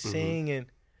know how to sing and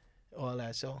all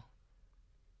that. So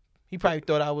he probably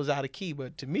thought I was out of key.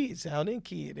 But to me, it sounded in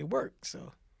key and it worked.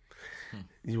 So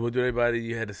You were doing everybody.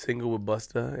 You had a single with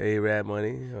Busta, A-Rap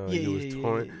Money. You was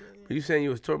touring. yeah. But you saying you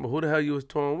was touring, but who the hell you was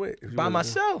touring with? If you By wasn't-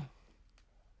 myself.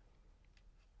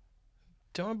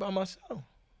 Touring by myself.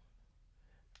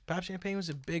 Pop Champagne was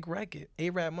a big record.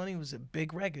 A-Rap Money was a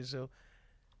big record. So,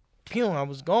 I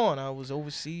was gone. I was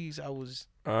overseas.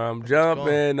 I'm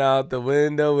jumping out the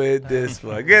window with this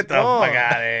one. Get the gone. fuck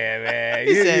out of here, man.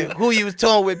 He said, who you was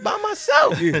touring with? By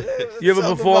myself. You ever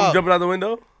Talking performed about- jumping out the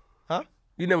window? Huh?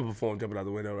 You never performed jumping out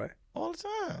the window, right? All the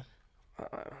time.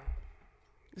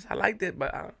 I liked it,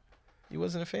 but You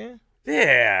wasn't a fan?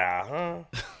 yeah.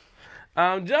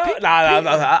 I'm jumping.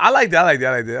 I liked it. I liked it.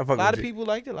 I fuck A lot with of you. people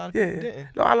liked it. A lot of Yeah, people yeah.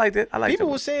 didn't. No, I liked it. I liked People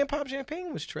it. were saying Pop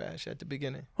Champagne was trash at the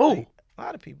beginning. Who? Like, a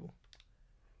lot of people.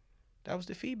 That was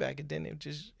the feedback, and then it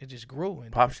just grew.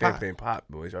 And Pop it Champagne Pop,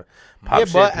 boys. Pop Yeah, but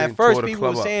Champagne at first tore the people were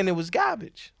club up. saying it was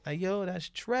garbage. Like, yo, that's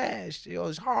trash. Yo,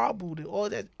 it's horrible. All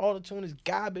that AutoTune is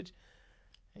garbage.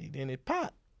 And then it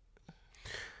popped.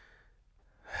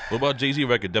 What about Jay-Z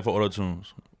record, Death of AutoTune?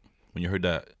 When you heard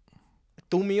that, It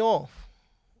threw me off.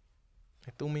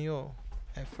 It threw me off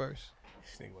at first.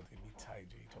 This nigga want to be tight,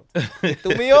 G. It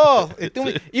threw me off. It threw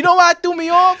me. You know why it threw me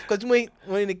off? Because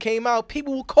when it came out,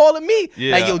 people were calling me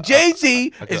Yeah, like, "Yo,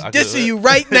 Jay-Z I is could- dissing you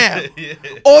right now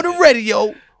on the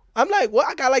radio." I'm like, "What?"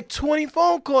 I got like 20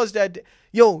 phone calls that day.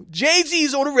 Yo, Jay-Z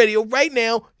is on the radio right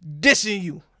now dissing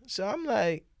you. So I'm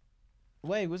like,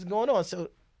 "Wait, what's going on?" So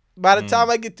by the time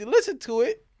I get to listen to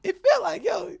it, it felt like,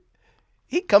 yo,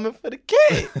 he coming for the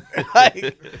kid.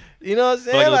 Like, you know what I'm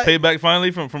saying? like it was Like, payback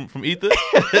finally from Ether.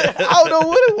 I don't know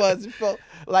what it was. It felt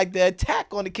like the attack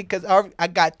on the kid because I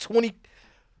got 20.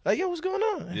 Like, yo, what's going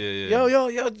on? Yeah.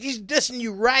 Yo, he's dissing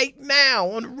you right now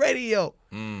on the radio.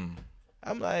 Mm.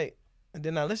 I'm like, and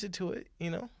then I listened to it, you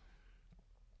know.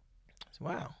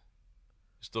 Wow.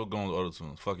 Still going with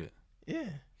AutoTune. Fuck it. Yeah.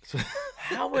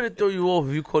 How would it throw you off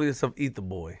if you call yourself Ether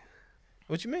Boy?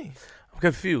 What you mean? I'm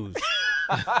confused.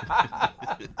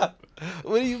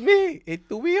 What do you mean? It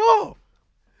threw me off.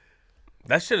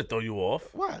 That should have thrown you off.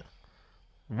 What?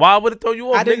 Why would it throw you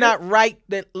off? I did nigga? not write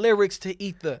the lyrics to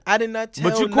Ether. I did not tell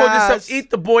But you called Nas. yourself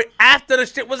Ether Boy after the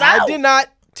shit was out. I did not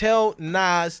tell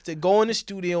Nas to go in the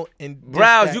studio and diss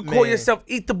Browz, that you man. call yourself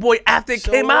Ether Boy after it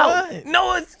So came out. what?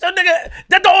 No, it's so nigga.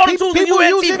 That's the AutoTune when you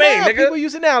use it T-Pain, now. nigga. People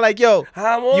use it now. Like, yo,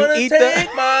 I wanna Ether?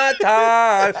 take my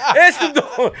time. It's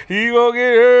the he gonna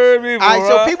get hurt before. all right,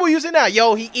 so people use it now.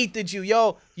 Yo, he ethered you.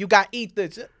 Yo, you got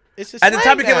ethered. It's a At the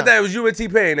time he slang came out now. that it was you and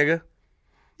T-Pain, nigga.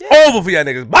 Yeah. Over for y'all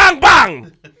niggas. Bang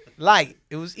bang. Light.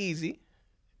 It was easy.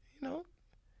 You know,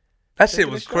 That shit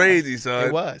taking was it strong. crazy, son.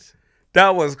 It was.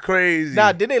 That was crazy.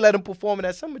 Now, did they let him perform in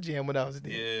that Summer Jam when I was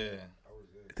there? Yeah.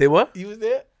 They what? You was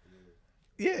there?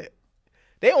 Yeah.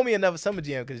 They owe me another Summer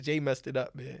Jam because Jay messed it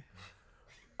up, man.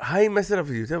 How you mess it up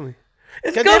for you? Tell me.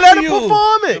 It's Because good they let for him you.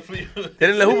 perform it. They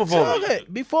didn't let who perform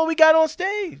it? Before we got on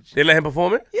stage. They let him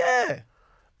perform it? Yeah.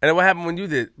 And then what happened when you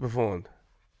did perform?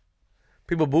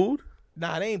 People booed?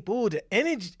 Nah, they ain't booed. The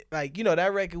energy, like, you know,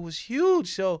 that record was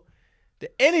huge. So the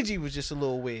energy was just a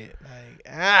little weird. Like,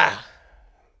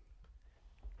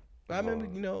 But I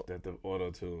remember, you know, That the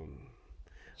AutoTune.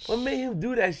 What made him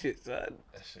do that shit, son?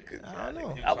 I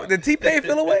don't know. The T-Pain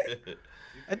fell away?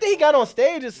 I think he got on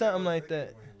stage or something like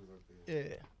that. Yeah.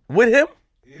 With him?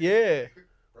 Yeah.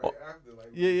 Right after,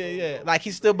 like, Yeah. Like,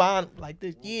 he's still behind, like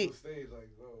this. Yeah. stage, like,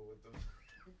 bro, what the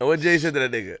And what Jay said to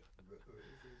that nigga?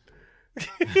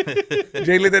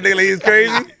 Jay looked at that nigga like he was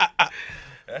crazy?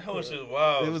 That whole shit was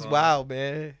wild. It was son. wild,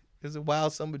 man. It was a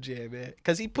wild Summer Jam, man.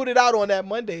 Because he put it out on that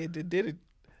Monday and did it.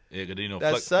 Yeah, cause you know,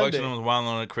 That's Flexing Sunday. was wilding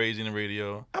on it crazy in the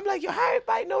radio. I'm like, yo, how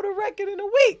everybody know the record in a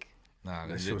week? Nah,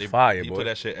 That they, shit was they, fire, he boy. put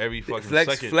that shit every fucking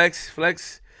Flex, second.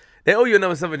 flex. They owe you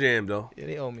another Summer Jam, though. Yeah,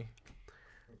 they owe me.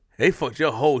 They fucked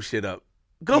your whole shit up.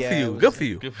 Good Yeah, for it you. was- Good for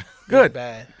you. Good. Good.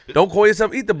 Bad. Don't call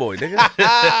yourself Ether Boy, nigga.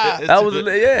 That was, yeah.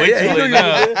 Way yeah, too he knew late you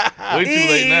now. was Way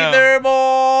too late now. Ether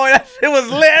Boy. That shit was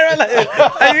lit.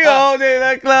 Like you all day in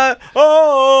that club.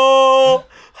 Oh.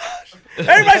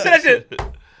 Everybody said that shit.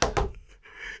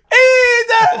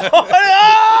 Ether Boy.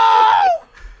 Oh.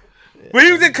 When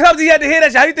he was in clubs, he had to hear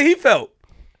that shit. How you think he felt?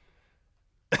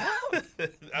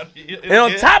 And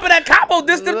on top of that, Capo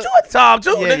dissed him too at the time,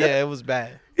 too, Yeah, nigga. yeah, it was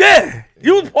bad. Yeah.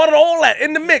 You was part of all that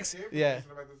in the mix. Yeah. at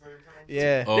the same time?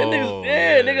 Yeah. Oh, Them niggas,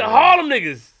 yeah, nigga, Harlem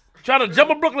niggas. Trying to jump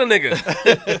a Brooklyn nigga.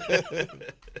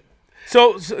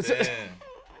 so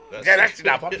yeah, that shit,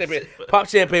 nah, Pop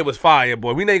Champagne was fire,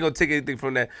 boy. We ain't gonna take anything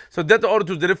from that. So Death of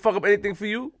AutoTune, did it fuck up anything for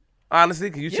you? Honestly,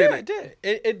 can you say Yeah, that? it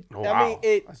did. It Oh, I mean,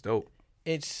 wow. That's dope.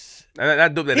 it's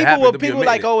That dope that it happened. people were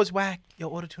like, oh, it's whack. Yo,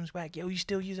 AutoTune's whack. Yo, you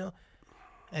still use it.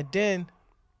 And then,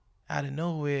 out of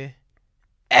nowhere,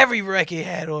 every record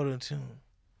had AutoTune.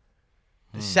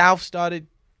 The South started.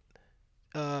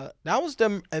 That was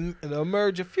the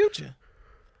emerge of Future,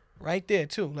 right there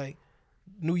too. Like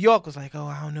New York was like, oh,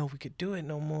 I don't know if we could do it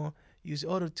no more. Use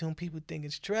auto-tune, people think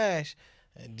it's trash,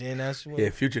 and then that's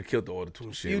when Future killed the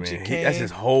auto-tune shit, Future man. came, That's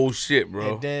his whole shit,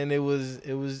 bro. And then it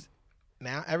was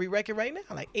now every record right now,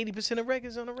 like 80% of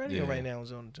records on the radio right now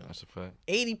is auto-tune. That's a fact.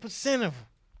 80% of them.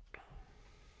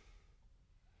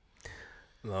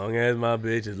 Long as my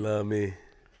bitches love me.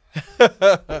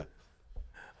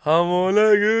 I'm on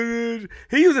like a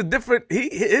He used a different.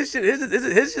 His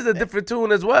shit's a different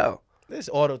tune as well. This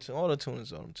auto-tune. Auto-tune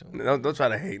is auto-tune. Don't try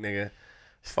to hate, nigga.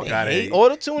 Fuck out of here.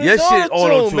 Auto-tune Your is shit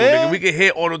auto-tune, auto-tune, man. nigga. We can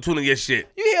hear auto-tune in your shit.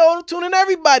 You hear auto-tune in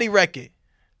everybody record.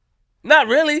 Not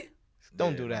really.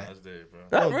 Don't do that. That's dead, bro.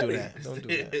 Not Don't really. do that. Don't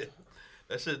do that.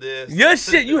 That shit there. Your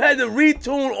shit, you had to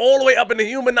retune all the way up in the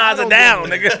humanizer down,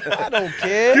 nigga. I don't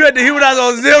care. You had the humanizer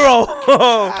on 0.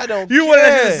 I don't You wanted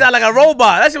that shit care. to sound like a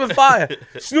robot. That shit was fire.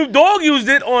 Snoop Dogg used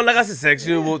it on, like I said,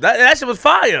 sexual. That shit was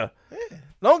fire. Yeah.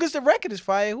 Long as the record is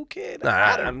fire, who cares? Nah,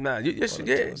 I'm not. Your shit,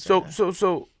 yeah.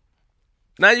 So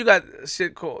now you got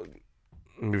shit called.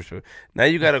 Now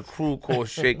you got a crew called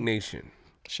Shake Nation.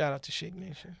 Shout out to Shake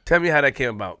Nation. Tell me how that came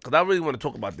about, cause I really want to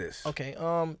talk about this. Okay,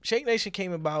 Shake Nation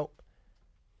came about.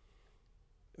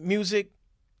 Music,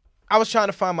 I was trying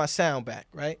to find my sound back,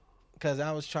 right? Because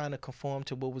I was trying to conform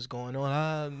to what was going on.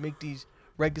 I make these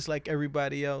records like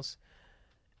everybody else,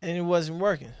 and it wasn't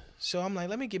working. So I'm like,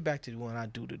 let me get back to the one I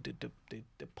do,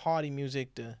 the party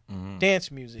music, the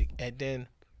dance music, and then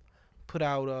put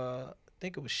out. I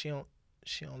think it was She Don't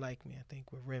Like Me. I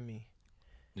think with Remy.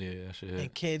 Yeah, that shit.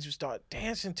 And kids would start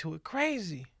dancing to it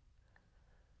crazy.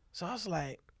 So I was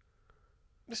like,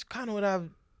 this is kind of what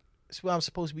I'm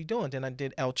supposed to be doing. Then I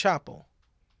did El Chapo.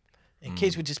 And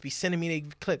kids would just be sending me their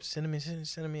clips, sending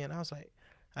me. And I was like,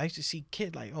 I used to see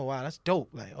kids like, oh, wow, that's dope.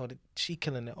 Like, oh, she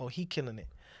killing it. Oh, he killing it.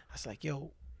 I was like,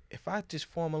 yo, if I just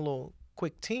form a little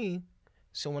quick team,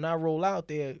 so when I roll out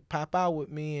there, pop out with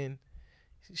me and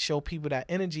show people that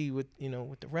energy with,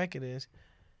 what the record is,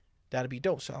 that'd be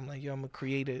dope. So I'm like, yo, I'm going to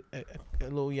create a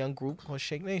little young group called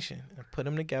Shake Nation and put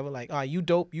them together like, all right, you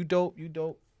dope.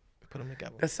 Put them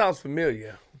together. That sounds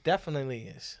familiar.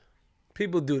 Definitely is.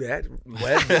 People do that.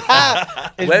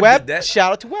 Web Web did that.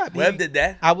 Shout out to Web. Web did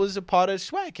that. I was a part of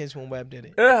Swag Kids when Web did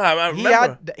it. Yeah, I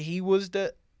remember.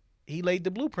 He laid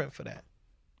the blueprint for that.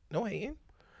 No hating.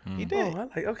 He did. Oh, I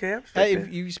like. Okay, I'm Hey,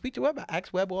 if you speak to Web, I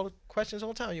ask Web all the questions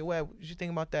all the time. Yo, Web, what you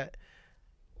think about that?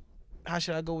 How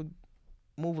should I go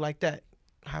move like that?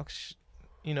 And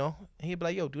he'd be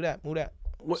like, yo, do that, move that.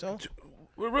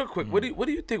 Real quick, what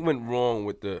do you think went wrong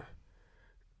with the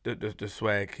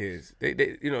Swag Kids? They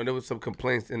there was some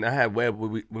complaints, and I had Web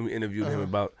when we interviewed him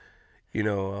about, I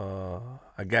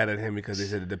got at him because they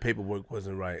said that the paperwork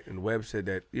wasn't right, and Web said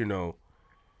that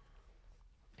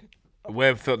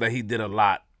Web felt that he did a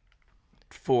lot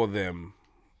for them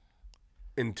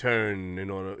in turn, in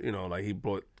order, like he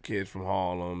brought kids from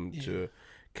Harlem to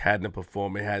had them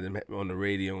perform, and had them on the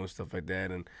radio and stuff like that,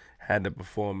 and had them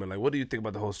perform. And like, what do you think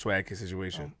about the whole Swag Kids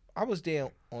situation? I was there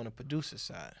on the producer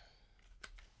side.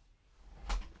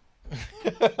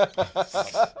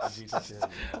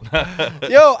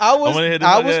 Yo, I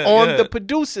was on the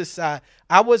producer side.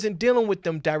 I wasn't dealing with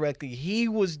them directly. He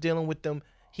was dealing with them.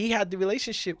 He had the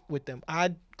relationship with them.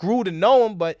 I grew to know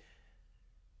him, but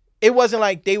it wasn't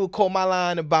like they would call my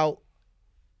line about,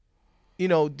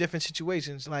 different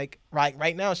situations. Like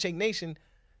right now, Shake Nation,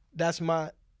 that's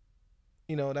my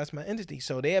entity.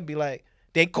 So they'd be like,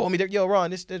 they call me, yo,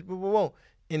 Ron, this,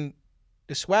 and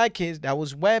the Swag Kids, that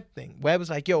was Web thing. Web was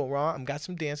like, yo, Ron, I got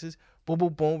some dances. Boom,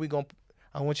 boom, boom.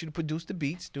 I want you to produce the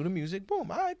beats, do the music.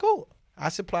 Boom. All right, cool. I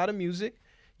supply the music.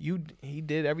 He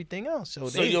did everything else. So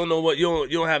you don't know you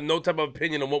don't have no type of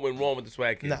opinion on what went wrong with the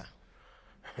Swag Kids.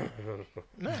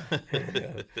 Nah.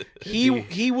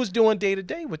 He was doing day to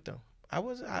day with them.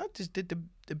 I just did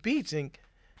the beats and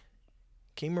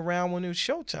came around when it was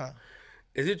showtime.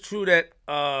 Is it true that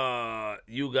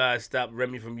you guys stopped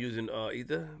Remy from using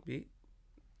either beat?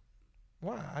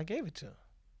 Why? I gave it to her.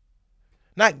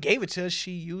 Not gave it to her.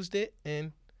 She used it,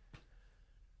 and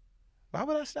why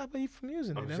would I stop her from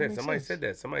using it? I'm saying somebody said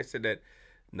that. Somebody said that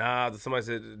Nas. Or somebody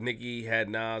said Nicki had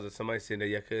Nas, or somebody said that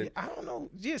you could. Yeah, I don't know.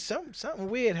 Yeah, something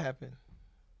weird happened.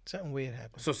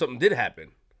 So something did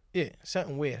happen. Yeah,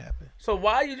 something weird happened. So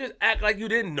why you just act like you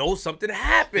didn't know something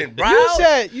happened, bro?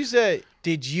 You said,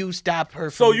 did you stop her?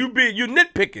 So you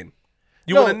nitpicking?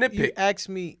 You want to nitpick? You asked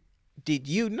me, did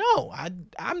you know?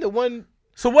 I'm the one.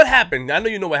 So what happened? I know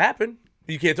you know what happened.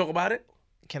 You can't talk about it.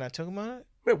 Can I talk about it?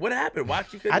 Wait, what happened? Why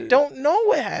you couldn't? I don't know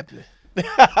what happened.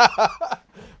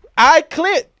 I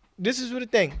clicked. This is what the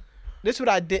thing. This is what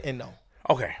I didn't know.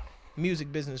 Okay.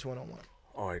 Music business 101.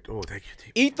 All right. Oh, thank you,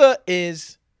 T. Ether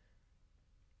is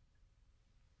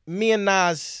me and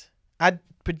Nas. I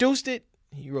produced it.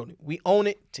 He wrote it. We own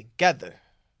it together.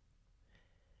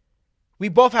 We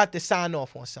both have to sign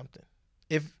off on something.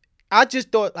 If I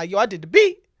just thought like, yo, I did the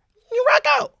beat, you rock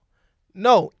out.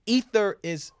 No, Ether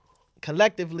is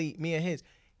collectively me and his.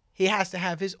 He has to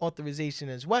have his authorization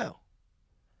as well.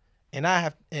 And I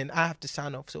have to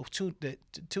sign off. So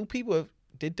two people who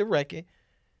did the record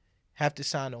have to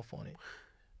sign off on it.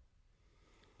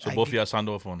 So both of y'all signed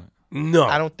off on it. No.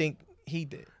 I don't think he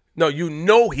did. No, you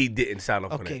know he didn't sign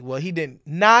off on it. Okay, well he didn't.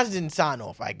 Nas didn't sign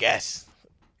off, I guess.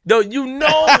 No, you know.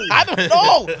 I don't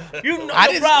know. You know. I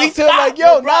didn't speak to him like,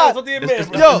 yo, Nas.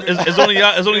 It's only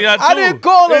y'all two. I didn't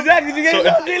call him. Exactly.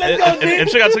 Let's go, G. If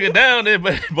Sugar took it down, then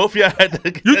but both of y'all had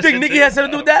to. You think Nicki had something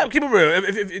to do with that? Keep it real.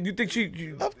 If you think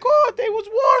she Of course, they was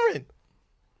warring.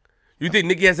 you think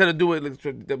Nicki had something to do with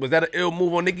it? Was that an ill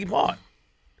move on Nicki's part?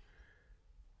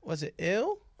 Was it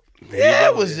ill? There Yeah, you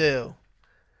it go. was ill.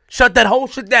 Shut that whole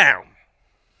shit down.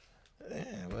 Yeah,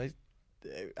 well,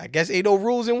 I guess ain't no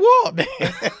rules in war, man.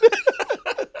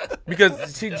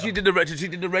 Because she did the record. She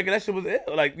did the record. That shit was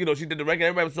ill. Like, you know, she did the record.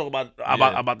 Everybody was talking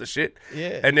about the shit.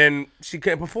 Yeah. And then she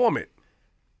couldn't perform it.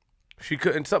 She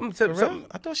couldn't. Something.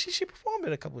 I thought she performed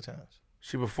it a couple times.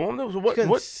 She performed it. So Couldn't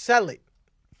what? sell it.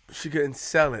 She couldn't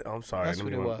sell it. I'm sorry. That's Let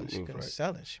what me it go- was. let She me couldn't correct.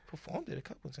 sell it. She performed it a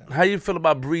couple times. How you feel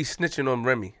about Bree snitching on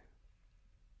Remy?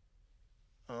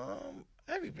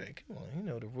 Everybody, come on, you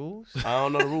know the rules. I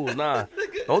don't know the rules. Nah,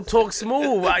 don't talk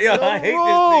smooth. I hate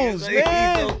rules, this nigga.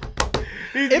 man.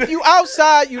 If you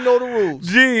outside, you know the rules.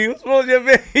 G, what's wrong with your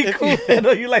man? He cool. I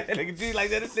know you like that nigga. G like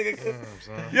that. This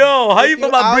nigga. Yo, how you feel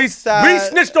about Bree? outside- Bree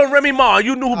snitched on Remy Ma.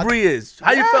 You knew who Bree is.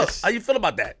 How you feel? Yes. How you feel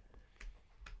about that?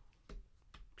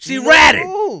 She You know the ratted.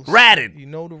 rules. Ratted. You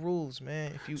know the rules,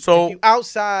 man. If you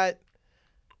outside,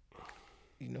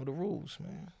 you know the rules,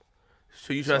 man.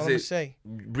 So you That's trying all I'm to say? say.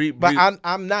 Bree, But Bree,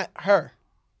 I'm not her.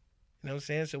 You know what I'm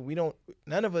saying? So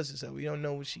none of us is her. We don't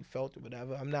know what she felt or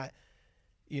whatever. I'm not,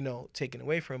 taking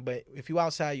away from her. But if you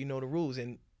outside, you know the rules.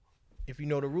 And if you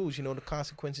know the rules, you know the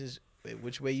consequences,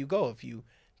 which way you go. If you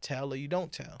tell or you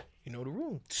don't tell, you know the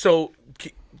rules. So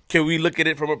can we look at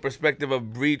it from a perspective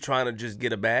of Bree trying to just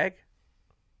get a bag?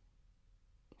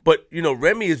 But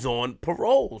Remy is on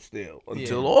parole still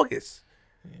until August.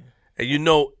 Yeah.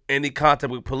 And any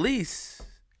contact with police,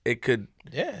 it could.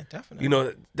 Yeah,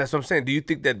 definitely. That's what I'm saying. Do you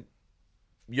think that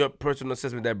your personal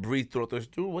assessment that Bree thought this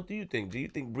through? What do you think? Do you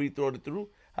think Bree thought it through?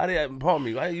 Pardon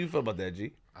me. How do you feel about that,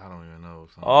 G? I don't even know.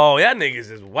 Son. Oh, y'all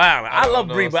niggas is wild. I love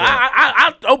know, Bree, but son.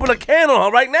 I open a can on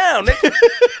her right now,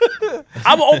 nigga.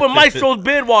 I'm gonna open Maestro's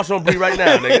bed wash on Bree right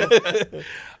now, nigga.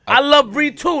 I love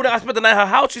Bree too. I spent the night at her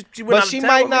house. She went But out of she town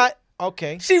might with me. not.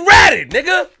 Okay, She ratted,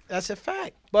 nigga. that's a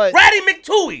fact. But Ratty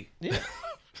McTooey. yeah.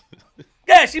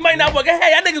 Yeah, she might not work.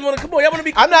 Hey, y'all niggas wanna come on. Y'all wanna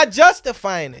be. I'm not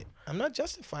justifying it.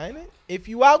 If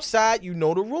you outside, you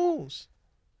know the rules.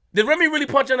 Did Remy really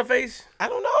punch her in the face? I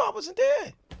don't know. I wasn't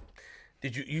there.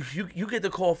 Did you get the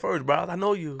call first, bro? I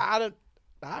know you. I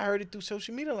heard it through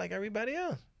social media like everybody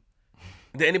else.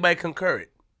 Did anybody concur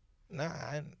it? Nah.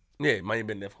 I Yeah, might have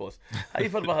been there, of course. How you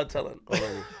feel about her telling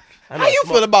already? How you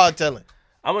feel about telling?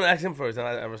 I'm gonna ask him first, and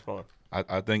I respond.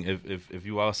 I think if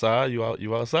you outside, you outside.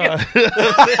 You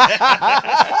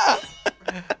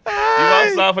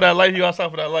outside for that life. You outside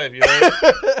for that life. You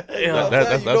know?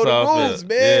 That's know the how I rules, feel.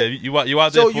 man. Yeah, you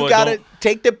out there So for you it. gotta Don't-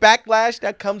 take the backlash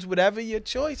that comes whatever your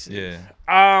choice is. Yeah.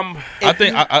 I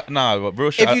think but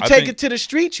real shit. If you I take think, it to the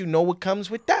streets, you know what comes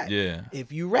with that. Yeah.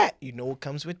 If you rap, you know what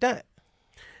comes with that.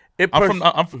 I'm from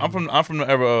the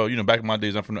era of, back in my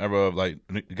days, I'm from the era of like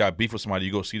you got beef with somebody,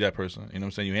 you go see that person. You know what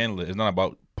I'm saying? You handle it. It's not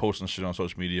about posting shit on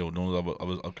social media or doing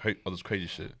all this crazy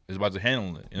shit. It's about just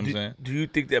handling it. You know what I'm saying? Do you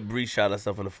think that Bree shot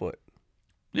herself in the foot?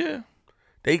 Yeah.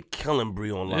 They killing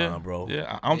Bree online, Yeah, bro.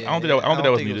 Yeah. I don't think that was it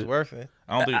was needed. worth it.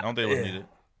 I don't think it was needed.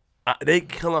 They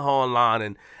killing her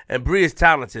online, and Bree is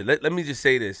talented. Let me just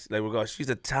say this, like, regardless, she's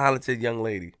a talented young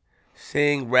lady.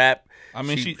 Sing, rap. I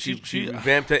mean, she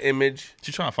revamped her image.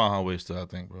 She's trying to find her way still, I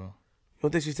think, bro. You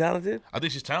don't think she's talented? I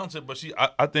think she's talented, but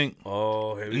I think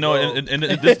Oh, here we no, go. and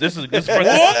this is a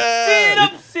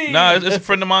friend. Nah, it's a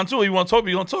friend of mine too. You want to talk?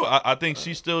 You want to talk? I think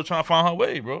she's still trying to find her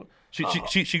way, bro. She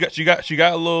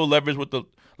got a little leverage with the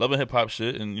Love and Hip Hop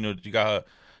shit, and she got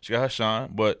her shine.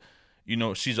 But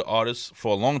she's an artist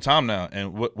for a long time now.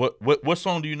 And what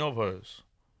song do you know of hers?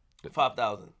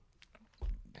 5,000.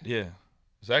 Yeah,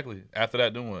 exactly. After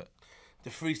that, doing what? The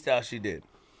freestyle she did.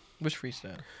 Which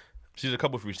freestyle? She did a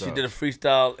couple freestyles. She did a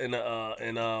freestyle in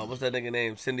what's that nigga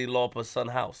name? Cyndi Lauper's son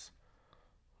house.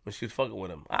 when she was fucking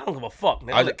with him. I don't give a fuck.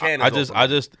 Nigga. I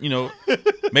just, you know,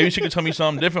 maybe she could tell me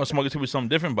something different, or Smokey tell me something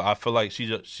different. But I feel like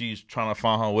she's trying to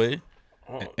find her way,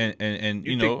 and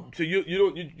you know. So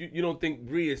you don't think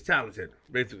Bree is talented,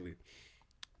 basically?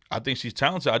 I think she's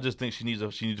talented. I just think she needs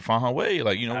to find her way.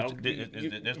 Like, you know,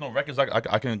 there's no records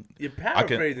I can. You're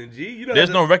paraphrasing, G. You know, there's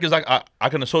no records I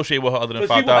can associate with her other than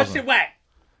 5,000. Her shit whack.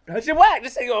 Her shit whack.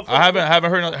 Just say yo. I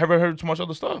haven't heard too much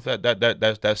other stuff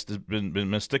that's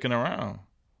been sticking around.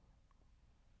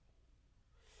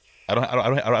 I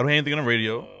don't hear anything on the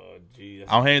radio. I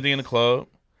don't hear anything in the club.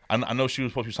 I know she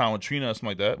was supposed to be signed with Trina or something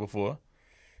like that before.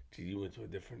 Gee, you went to a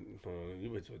different.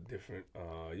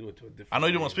 I know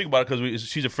you don't want to speak about it because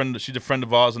she's a friend. She's a friend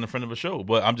of ours and a friend of the show.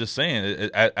 But I'm just saying,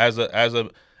 as a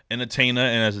entertainer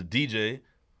and as a DJ,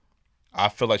 I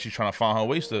feel like she's trying to find her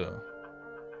way still.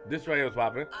 This right here was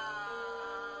popping.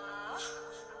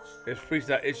 It's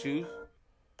freestyle issues.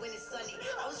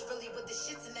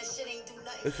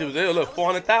 This shit was there. Look,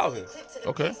 400,000.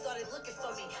 Okay.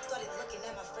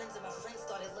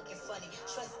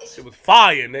 Shit was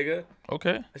fire, nigga.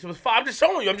 Okay. That shit was fire. I'm just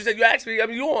showing you. I'm just saying you asked me. I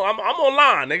mean, I'm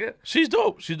online, nigga. She's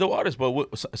dope. She's a dope artist, but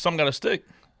some got to stick.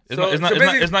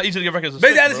 It's not easy to get records to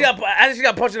stick, basically, after she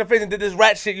got punched in the face and did this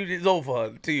rat shit, it's over for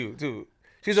her, to you, too.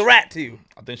 She's a rat to you.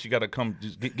 I think she got to come.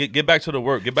 Just get back to the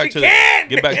work. Get back to the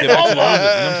music. You know what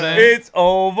I'm saying? It's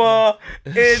over.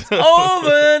 It's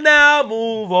over now.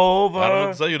 Move over. I don't know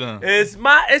what to tell you then.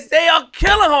 They are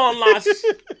killing her online.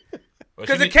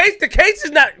 Because the case is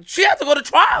not. She has to go to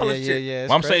trial and shit. Yeah.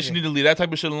 Well, I'm saying she need to leave that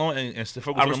type of shit alone and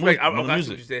focus on the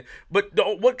music. But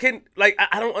what can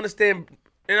I don't understand,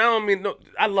 and I don't mean no.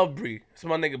 I love Bree, it's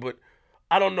my nigga, but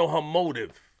I don't know her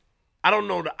motive. I don't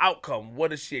know the outcome.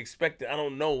 What is she expecting? I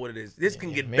don't know what it is. This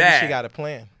can get maybe bad. She got a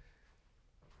plan.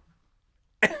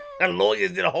 And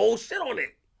lawyers did a whole shit on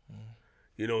it.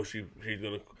 You know, she's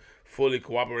gonna fully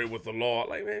cooperate with the law.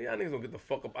 Like, man, y'all niggas gonna get the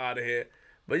fuck up out of here.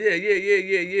 But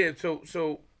yeah.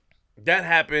 So that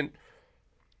happened.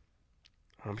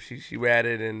 She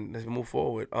ratted, and let's move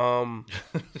forward. Go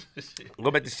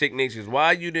back to Shake Nations.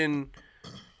 Why you didn't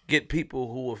get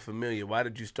people who were familiar? Why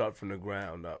did you start from the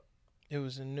ground up? It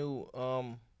was a new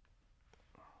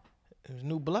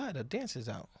blood of dancers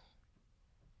out.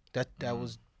 That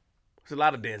was. There's a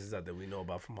lot of dancers out there we know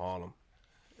about from Harlem.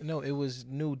 No, it was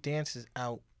new dancers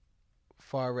out.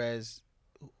 Far as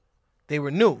they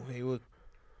were new, they were,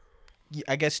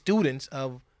 I guess, students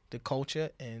of the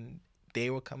culture, and they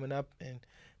were coming up, and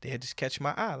they had just catch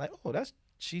my eye. Like, oh,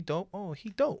 she dope. Oh, he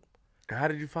dope. How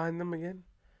did you find them again?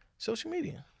 Social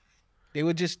media. They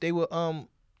were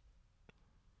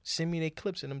send me their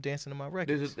clips of them dancing on my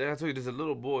records. I told you, there's a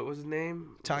little boy. What's his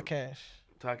name? Todd Cash.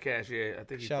 Todd Cash, yeah. I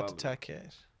think he's Shout out to Todd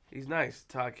Cash. He's nice,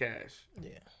 Todd Cash.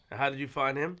 Yeah. And how did you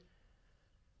find him?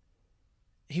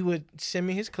 He would send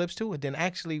me his clips too, and then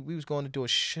actually we was going to do a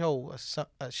show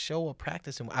or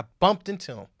practice, and I bumped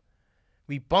into him.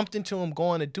 We bumped into him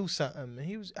going to do something,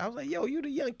 and I was like, yo, you the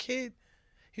young kid?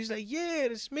 He was like, yeah,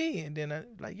 that's me. And then I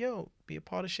like, yo, be a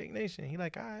part of Shake Nation. He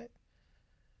like, all right.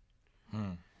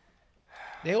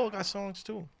 They all got songs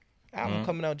too. Album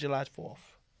coming out July 4th.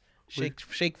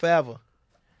 Shake Forever.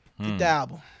 Get the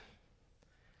album.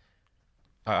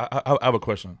 I have a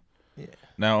question. Yeah.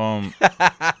 Now,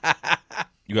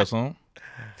 you got some?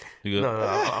 You good? No,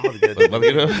 I'm about to get it. Let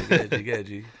me get it. Yeah,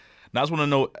 G. Now I just want to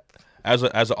know, as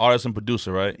an artist and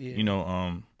producer, right? Yeah. You know,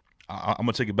 I'm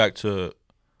gonna take it back to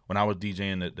when I was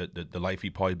DJing the Life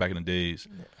Heat parties back in the days,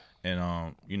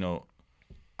 and you know,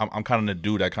 I'm kind of the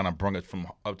dude that kind of brung it from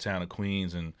uptown to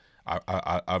Queens, and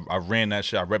I ran that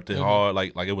shit. I repped it hard,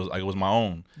 like it was my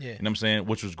own. Yeah. You know what I'm saying?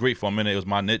 Which was great for a minute. It was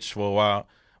my niche for a while.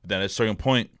 But then at a certain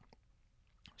point,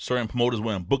 certain promoters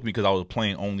wouldn't book me because I was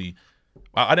playing only.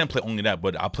 I didn't play only that,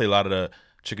 but I play a lot of the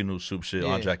chicken noodle soup shit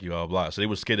on Jackie, blah, blah. So they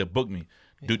were scared to book me.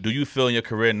 Yeah. Do you feel in your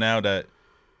career now that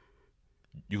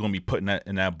you're gonna be putting that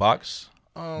in that box?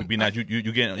 Being that you're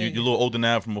a little older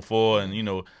now from before, and you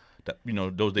know that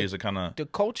those days are kind of the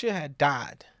culture had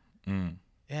died. It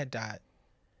had died.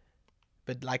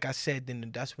 But like I said,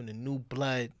 then that's when the new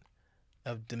blood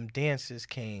of them dancers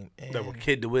came. And that were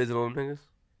Kid the Wiz and all them niggas?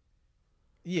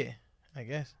 Yeah, I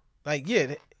guess. Like,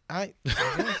 yeah, I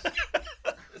guess.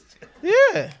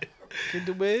 Yeah. Kid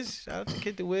the Wiz. Shout out to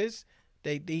Kid the Wiz.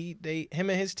 They him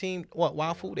and his team,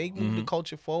 Wild Food, they moved the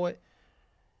culture forward.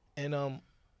 And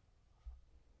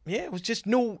yeah, it was just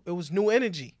new. It was new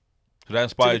energy. So that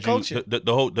inspired you. All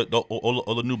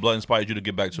the new blood inspired you to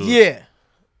get back to it. Yeah.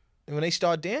 And when they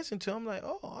start dancing to, I'm like,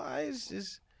 oh, all right,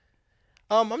 it's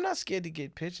I'm not scared to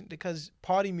get pitched because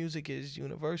party music is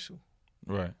universal.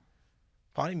 Right.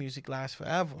 Party music lasts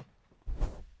forever.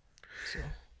 So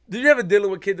Did you ever deal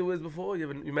with Kid the Wiz before? You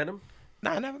met him?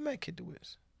 Nah, I never met Kid the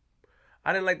Wiz.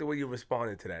 I didn't like the way you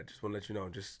responded to that. Just want to let you know.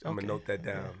 I'm gonna Okay. note that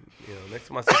down. You know, next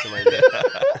to my sister right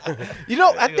there. You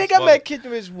know, I He think was I met Kid the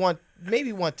Wiz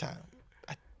maybe one time.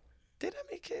 Did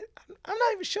I meet Kid? I'm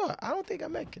not even sure. I don't think I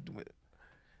met Kid the Wiz.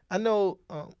 I know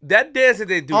That dance that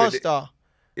they do. All Star.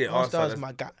 Yeah, All Star is that's-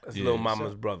 my guy. That's Yeah. Lil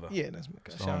Mama's brother. Yeah, that's my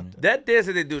guy. So, Shout out to That dance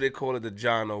that they do, they call it the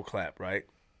John O clap, right?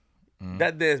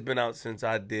 That dance been out since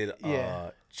I did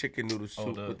Yeah. chicken noodle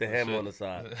soup with the that hammer shit. on the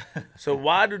side. So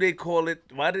why do they call it?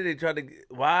 Why did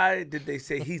they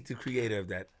say he's the creator of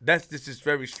that? This is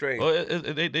very strange. Well,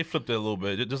 they flipped it a little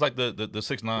bit, just like the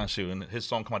 6ix9ine shit. And his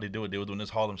song come out, they were doing this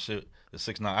Harlem shit. The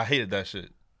 6ix9ine, I hated that shit.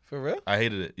 For real? I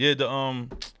hated it. Yeah,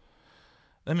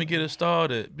 let me get it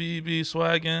started. BB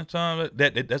swagging time.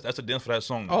 That's a dance for that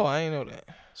song. Oh, I ain't know that.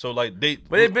 So like But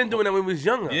they've been doing that when we was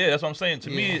younger. Yeah, that's what I'm saying. To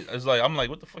me, Yeah. it's like I'm like,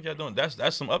 what the fuck y'all doing?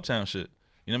 That's some uptown shit.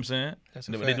 You know what I'm saying? That's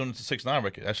a They fact. doing it to 6ix9ine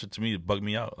record. That shit to me bugged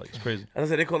me out. Like it's crazy. As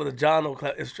I said, they call it the John O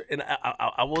clap. And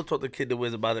I will talk to Kid the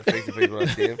Wiz about it face to face when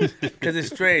I see him, because it's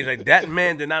strange. Like that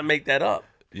man did not make that up.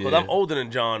 Because Yeah. I'm older than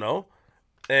John O.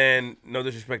 And no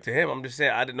disrespect to him. I'm just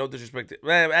saying I didn't know disrespect to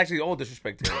man, actually all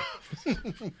disrespect to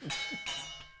him.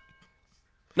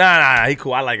 Nah, he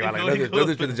cool. I like it. No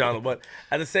disrespect to John O. But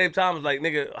at the same time, it's like,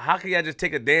 nigga, how can y'all just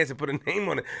take a dance and put a name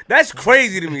on it? That's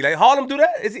crazy to me. Like Harlem do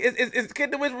that? Is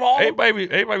Kid the Wiz from Harlem? Everybody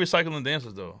recycling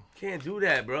dances though. Can't do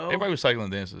that, bro. Everybody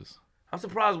recycling dances. I'm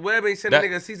surprised Webb ain't sent a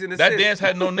nigga a cease and That desist. dance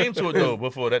had no name to it though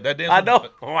before. That dance. I know.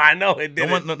 Oh, I know it did.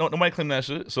 Nobody claimed that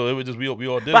shit. So it was just we all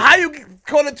did. But it. how you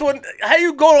call it to how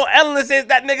you go on Ellen and say it's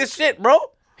that nigga shit, bro?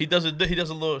 He does a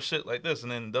little shit like this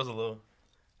and then does a little.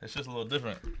 It's just a little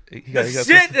different. He The got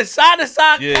shit, the side to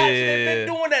side Yeah, clap yeah, shit, they yeah.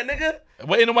 been doing that, nigga.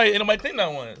 But ain't nobody claim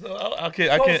that one. So I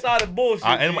can't. Both sided bullshit.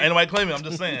 Ain't nobody claim it. I'm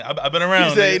just saying. I've been around.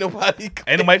 He said nigga. ain't nobody.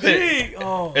 Ain't nobody claim. Gee,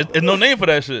 oh. There's no name for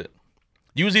that shit.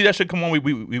 Usually that shit come on.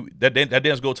 We that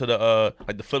dance go to the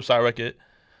like the flip side record.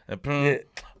 And Yeah.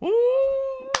 woo,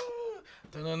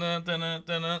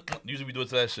 dun-dun-dun-dun-dun-dun. Usually we do it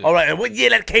to that shit. All right, and what year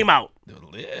that came out?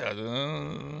 Yeah.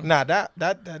 Nah,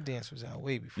 that dance was out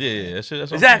way before. Yeah. That shit.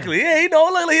 That's what I'm Exactly. Yeah, he know.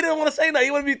 Look, he didn't want to say nothing.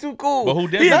 He want to be too cool. But who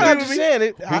danced He with Nah, it? I'm just saying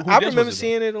it. who I dance remember was it,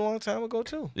 seeing it a long time ago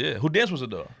too. Yeah. Who dance was it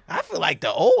though? I feel like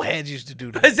the old heads used to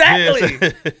do that.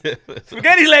 Exactly. Yeah.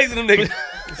 Spaghetti legs in them niggas.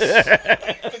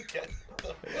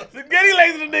 Spaghetti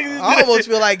legs in them niggas. I almost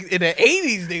feel like in the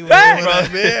 80s they were Facts.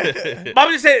 doing that, man. But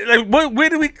I'm just saying, like, where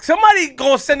do we? Somebody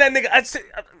gonna send that nigga?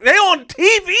 They on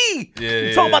TV. Yeah.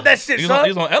 You talk about that shit, He was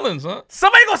son. on, Ellen's, huh?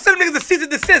 Somebody gonna send them niggas a cease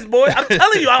and desist, boy. I'm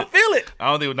telling you, I feel it.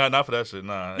 I don't think not for that shit.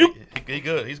 Nah. You- He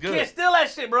good. He's good. Can't steal that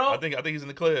shit, bro. I think he's in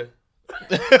the clear.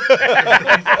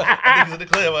 I think he's in the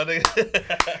clear, my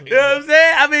nigga. You know what I'm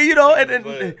saying? I mean, you know, and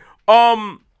But-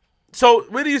 so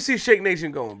where do you see Shake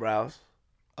Nation going, Browz?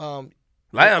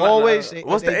 Always,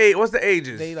 What's the age? What's the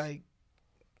ages? They like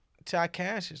Ty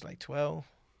Cash is like 12,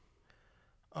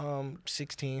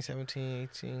 16, 17,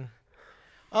 18.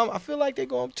 I feel like they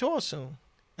going tour soon.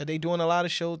 Are they doing a lot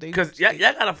of shows? Because y'all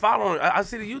got a following. I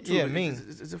see the YouTube. Yeah, me.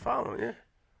 It's a following.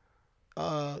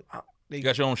 Yeah. You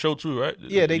got your own show too, right?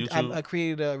 Yeah, YouTube? I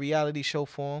created a reality show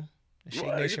for them. The Shake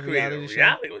What, you Nation created a reality show.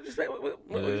 reality? What you say? What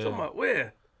you talking about?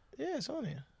 Where? Yeah, it's on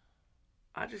there.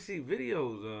 I just see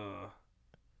videos.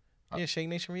 Yeah, Shake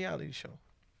Nation reality show.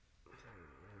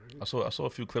 I saw a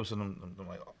few clips of them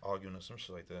like arguing or some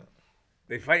shit like that.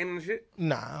 They fighting and shit.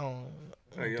 Nah, I don't.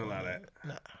 Oh, you don't allow that.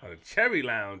 Nah. Oh, the Cherry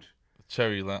Lounge.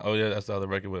 Cherry Line. Oh yeah, that's the other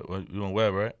record with you and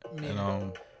Webb, right? Me.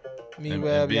 And Me, and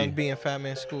Webb, B. Young B, and Fat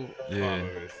Man School. yeah.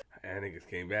 And niggas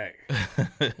came back.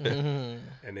 Mhm.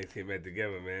 And they came back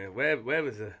together, man. Webb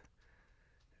is a.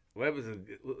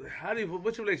 How do you?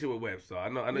 What's your relationship with Webb? So I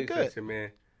know We you good. said your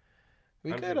man.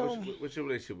 We I'm good. saying, what's your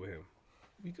relationship with him?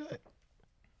 We good.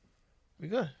 We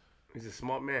good. He's a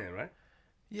smart man, right?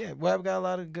 Yeah, Webb got a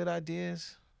lot of good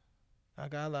ideas. I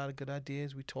got a lot of good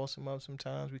ideas. We toss them up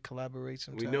sometimes. We collaborate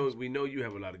sometimes. We know you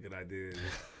have a lot of good ideas.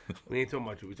 We ain't talking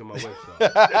about you. We talking about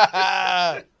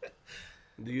Webb.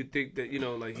 So. Do you think that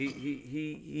like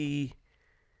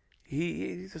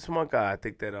he's a smart guy? I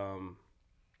think that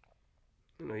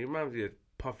he reminds me of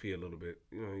Puffy a little bit.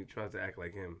 He tries to act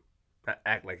like him. Not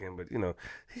act like him, but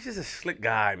he's just a slick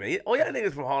guy, man. All y'all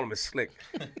niggas from Harlem is slick.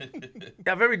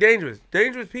 Y'all very dangerous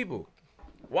people.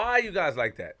 Why are you guys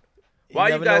like that? Why are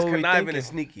you never guys know what we conniving thinking. and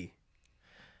sneaky?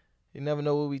 You never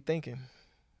know what we thinking.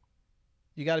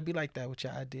 You got to be like that with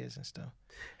your ideas and stuff.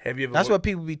 Have you ever? That's what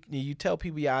people be. You tell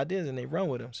people your ideas and they run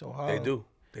with them so hard.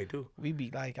 They do. We be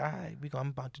like, all right, I'm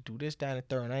about to do this, that, and the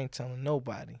third. I ain't telling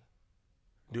nobody.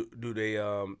 Do they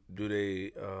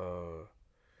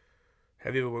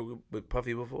have you ever worked with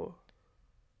Puffy before?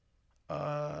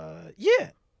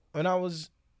 Yeah. when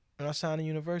I signed to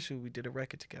Universal, we did a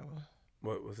record together.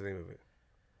 What's the name of it?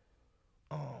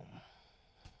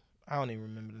 I don't even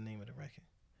remember the name of the record.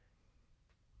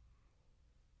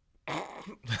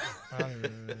 I don't even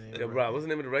remember the name of Yeah, the bro. record. What's the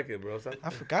name of the record, bro? Son? I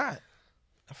forgot.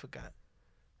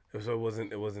 So it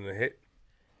wasn't a hit.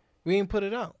 We didn't put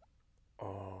it out.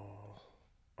 Oh.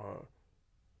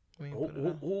 We didn't put it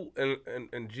out. Who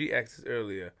and G asked this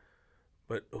earlier,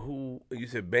 but who you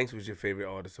said Banks was your favorite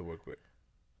artist to work with?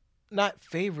 Not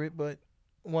favorite, but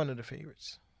one of the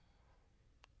favorites.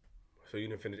 So you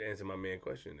didn't finish answering my man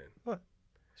question then.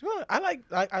 So I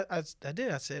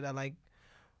did. I said I like.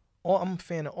 I'm a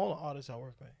fan of all the artists I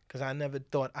work with because I never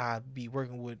thought I'd be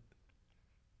working with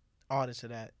artists of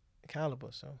that caliber.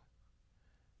 So.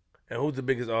 And who's the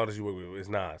biggest artist you work with? It's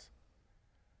Nas.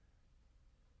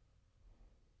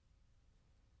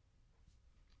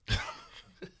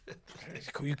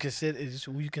 Who you consider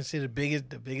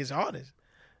the biggest artist?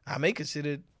 I may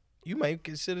consider. You might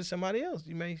consider somebody else.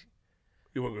 You may.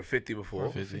 You worked with 50 before.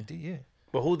 50, yeah.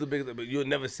 But who's the biggest? But you'll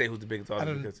never say who's the biggest artist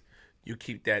don't- because you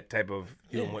keep that type of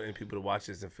you don't Yeah. want any people to watch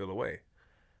this and feel away.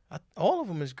 All of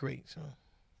them is great. So.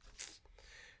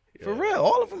 For real,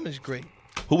 all of them is great.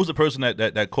 Who was the person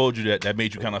that called you that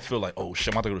made you kind of feel like, oh shit,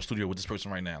 I'm about to go to the studio with this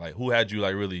person right now? Like, who had you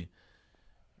like really,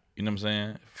 you know what I'm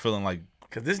saying, feeling like?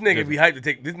 Cause this nigga be hyped to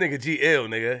take this nigga G ill,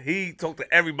 nigga. He talk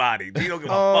to everybody. He don't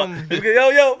give a Um, fuck. He go,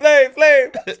 yo,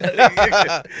 flame.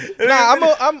 Nah,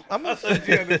 I'm a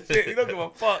G on this shit. He don't give a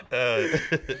fuck.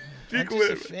 I'm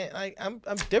just a fan. Like I'm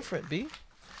different, B.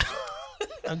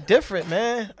 I'm different,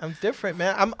 man.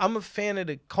 I'm a fan of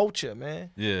the culture,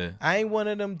 man. Yeah. I ain't one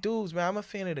of them dudes, man. I'm a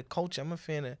fan of the culture. I'm a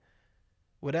fan of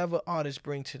whatever artists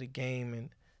bring to the game, and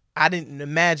I didn't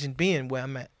imagine being where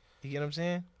I'm at. You get what I'm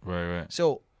saying? Right.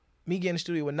 So me getting in the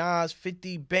studio with Nas,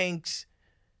 50, Banks,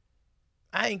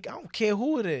 I don't care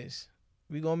who it is.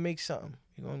 We gonna make something.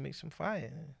 We gonna make some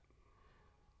fire.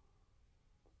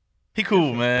 He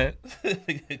cool, man.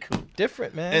 He cool.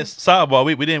 Different, man. And sidebar,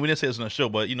 we didn't say this on the show,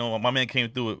 but you know my man came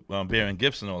through with bearing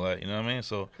gifts and all that. You know what I mean?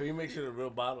 So Can you make sure the real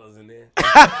bottle is in there?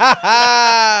 That's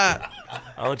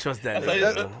I don't trust that.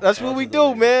 nigga. what we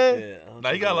do, man. Yeah, I don't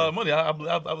now you got a lot of money. I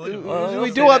believe it. That's what we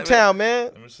don't do say that, uptown,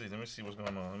 man. Let me see what's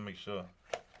going on. Let me make sure.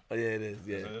 Oh, yeah, it is.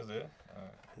 Yeah. Is it? All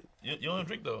right. You don't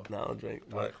drink though. No, I don't drink.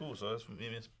 All right, cool. So that's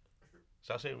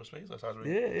should I say it with space? Or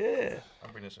Yeah.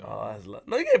 I'm bringing this in. Oh, that's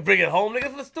no, you can't bring it home, nigga,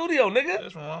 from the studio, nigga.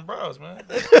 That's from Ron Browz, man.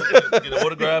 Get an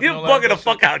autograph. You and all bugging the that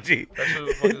fuck shit. out, G. That shit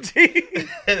was fucking. G.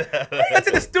 I got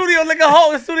to the studio like a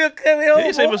hole. The studio came home. He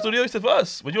didn't say for studio. He said for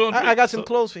us. But you don't drink. I got some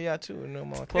clothes for y'all too. You know,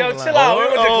 my Yo, clothing chill line. out. We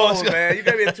want your Oh, clothes, man. You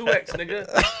gotta be a 2X,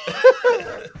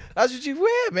 nigga. That's what you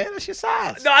wear, man. That's your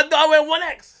size. No, I wear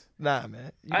 1X. Nah,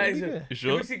 man. You I gonna ain't be sure. good. You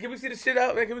sure? Can we see the shit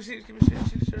out, man? Can we see the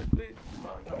shirt, please?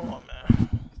 Come on, man.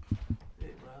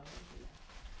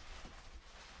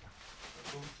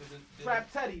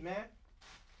 Trap Teddy, man.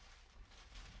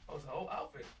 Oh, it's a whole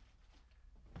outfit.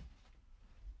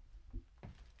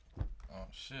 Oh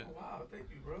shit. Oh, wow, thank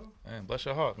you, bro. Man, bless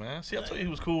your heart, man. See, I told you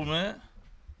he was cool, man.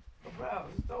 Oh, bro,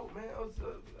 it's dope, man.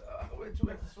 I can wear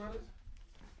 2X sweaters.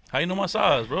 How you know my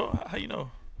size, bro? How you know?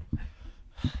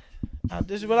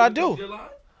 This is what I do. Your line?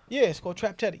 Yeah, it's called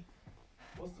Trap Teddy.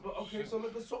 Okay, so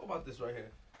let's talk about this right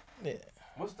here. Yeah.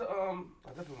 What's the I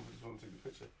definitely just want to take the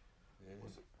picture.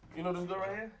 You know this girl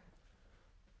right here?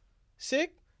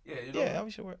 Sick? Yeah, you know.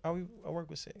 Yeah, I work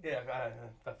with Sick. Yeah,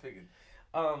 I figured.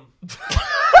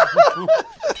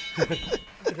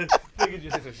 Figured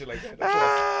you said some shit like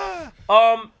that.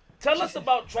 Tell us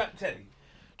about Trap Teddy.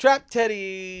 Trap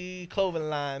Teddy clothing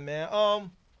line, man.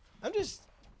 I'm just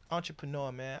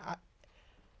entrepreneur, man.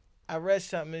 I read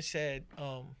something that said,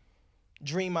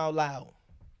 dream out loud.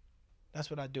 That's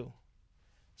what I do.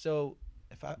 So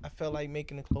if I felt like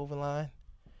making a clothing line,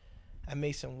 I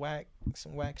made some whack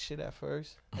shit at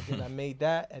first, and then I made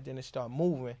that, and then it started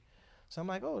moving. So I'm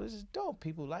like, oh, this is dope.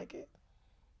 People like it,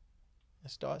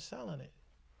 and start selling it.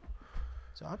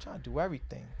 So I'm trying to do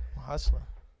everything. I'm a hustler.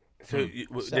 So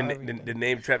Sell everything. the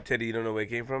name Trap Teddy, you don't know where it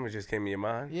came from? It just came in your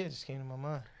mind? Yeah, it just came to my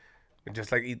mind.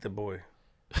 Just like Eat the Boy.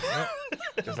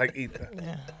 Just like Ether.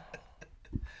 Yeah.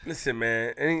 Listen,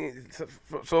 man.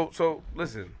 So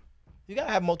listen. You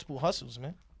gotta have multiple hustles,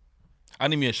 man. I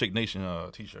need me a Shake Nation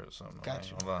t-shirt or something. Got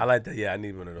you. I like that. Yeah, I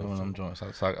need one of those. One of them too. joints.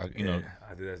 So I you know,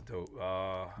 I think that's dope.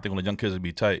 I think when the young kids would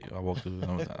be tight, I walk through.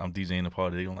 I'm DJing the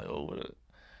party. They're like, oh, what? You know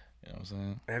what I'm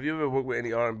saying? Have you ever worked with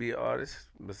any R&B artists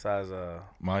besides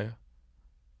Maya.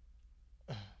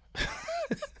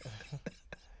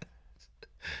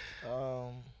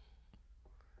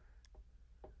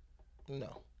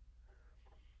 No.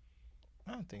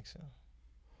 I don't think so.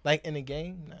 Like in the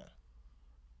game, nah.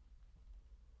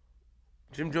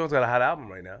 Jim Jones got a hot album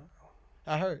right now.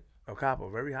 I heard. El Capo,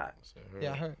 very hot.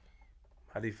 Yeah, I heard.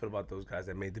 How do you feel about those guys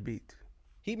that made the beat?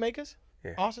 Heat makers.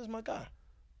 Yeah. Austin's my guy.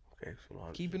 Okay, so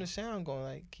Keeping the sound going,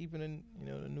 like keeping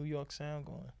the New York sound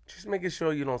going. just making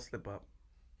sure you don't slip up.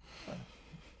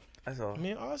 That's all. I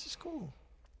mean, Austin is cool.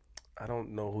 I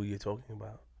don't know who you're talking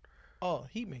about. Oh,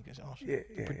 Heat makers, Austin. Yeah,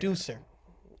 The yeah, producer.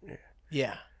 Yeah.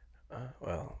 Yeah.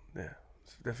 Well, yeah,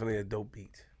 it's definitely a dope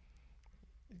beat.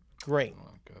 Great. Oh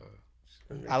my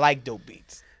God. I like dope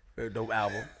beats. Very dope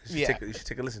album. You should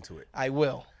take a listen to it. I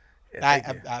will.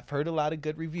 Yeah, I've heard a lot of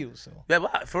good reviews. So yeah,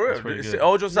 but for real, pretty it's good.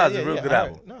 All Jokes Aside, Yeah, it's a real yeah, good I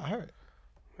album. heard. No, I heard.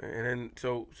 And then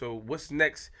so what's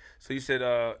next? So you said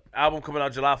album coming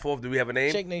out July 4th. Do we have a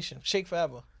name? Shake Nation, Shake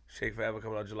Forever. Shake Forever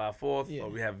coming out July 4th. Yeah. Or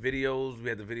we have videos. We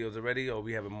have the videos already, or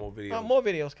we having more videos. More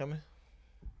videos coming.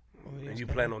 And you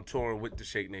plan on touring with the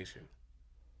Shake Nation?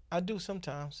 I do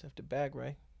sometimes if the bag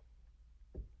right.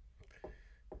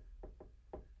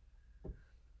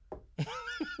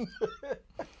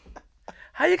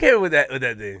 How you came with that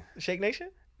thing? Shake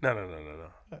Nation? No.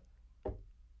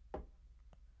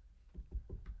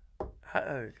 How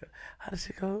does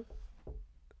it go?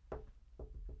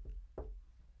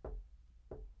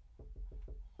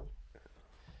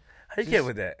 How you came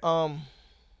with that?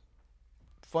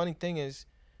 Funny thing is,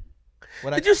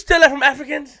 when Did you steal that from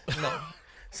Africans? No.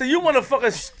 So you want to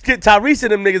fucking get Tyrese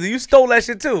and them niggas, and you stole that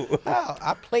shit too? Oh,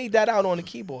 I played that out on the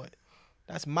keyboard.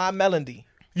 That's my melody.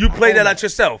 You played that out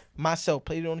yourself? Myself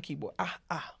played it on the keyboard.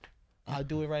 I'll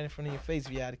do it right in front of your face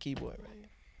if you had a keyboard. Right?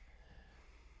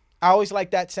 I always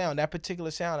like that sound, that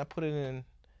particular sound.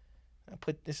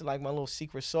 This is like my little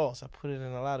secret sauce. I put it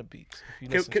in a lot of beats. If you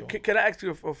listen to 'em. Can I ask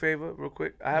you a favor real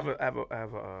quick? I have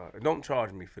a don't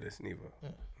charge me for this neither.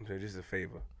 I'm saying just a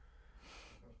favor.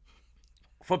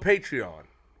 For Patreon,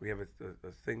 we have a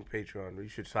thing, Patreon. You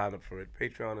should sign up for it.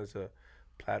 Patreon is a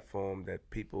platform that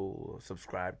people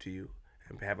subscribe to you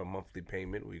and have a monthly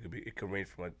payment where it can range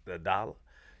from $1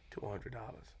 to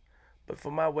 $100. But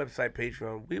for my website,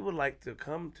 Patreon, we would like to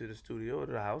come to the studio or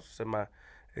to the house, send my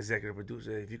executive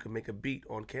producer, if you could make a beat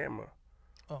on camera.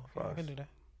 Oh, yeah, I can do that.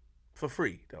 For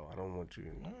free, though. I don't want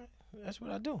you. All right. That's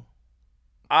what I do.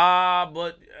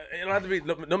 But it don't have to be.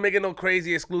 Don't make it no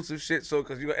crazy exclusive shit. So,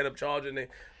 because you're gonna end up charging it.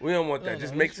 We don't want that.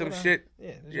 Just make some shit.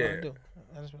 Yeah, that's what I do.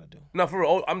 That's what I do. No, for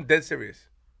real. I'm dead serious.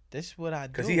 This is what I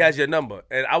do. Because he has your number,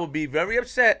 and I would be very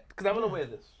upset. Because I'm gonna wear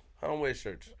this. I don't wear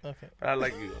shirts. Okay. But I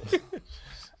like you.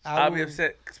 I'll be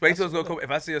upset. Spaceo's gonna come.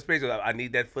 If I see a Spaceos, I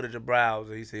need that footage of Browz.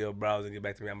 Or he say, "Yo, Browz," and get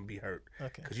back to me. I'm gonna be hurt.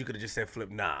 Okay. Because you could have just said, "Flip,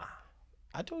 nah."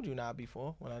 I told you nah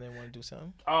before when I didn't want to do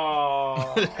something.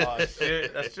 Oh,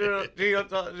 shit. That's true. That's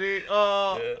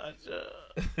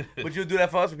true. Would you do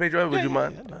that for us for Patreon? Would you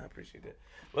mind? Yeah, I appreciate that.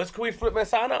 Let's Queenzflip, man.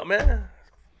 Sign up, man.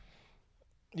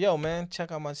 Yo, man,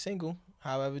 check out my single.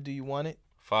 However do you want it?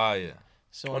 Fire.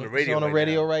 So On the radio It's on the right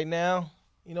radio now. right now.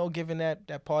 You know, giving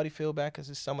that party feel back because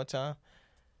it's summertime.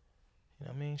 You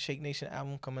know what I mean? Shake Nation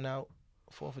album coming out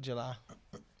 4th of July.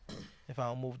 If I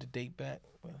don't move the date back.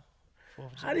 Well, 4th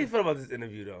of July. How do you feel about this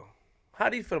interview, though? How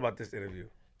do you feel about this interview?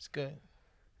 It's good.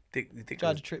 You think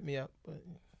Tried to trip me up, but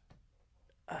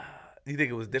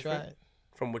it was different tried.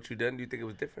 from what you done? Do you think it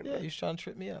was different? Yeah, he was trying to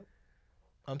trip me up.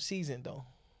 I'm seasoned though.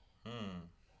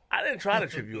 I didn't try to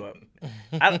trip you up.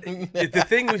 The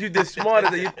thing with you this smart is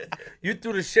that you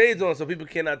threw the shades on so people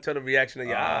cannot tell the reaction of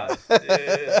your eyes.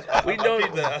 We know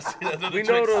we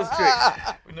know those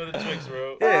tricks. We know the tricks,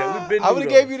 bro. Yeah, we've been. I would have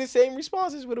gave you the same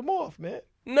responses with him off, man.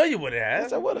 No, you wouldn't have.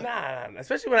 Yes, I would've. Nah.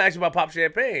 Especially when I asked you about Pop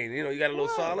Champagne. You know, you got a little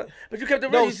Right. silent, but you kept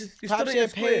it No, real. You Pop stood in your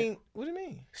square. Champagne. What do you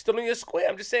mean? Still in your square.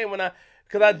 I'm just saying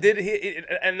because I did hear it,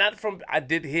 and not from. I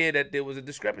did hear that there was a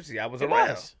discrepancy. I was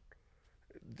around.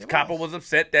 Copper was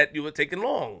upset that you were taking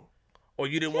long, or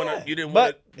you didn't want to. You didn't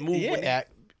want to move. Yeah,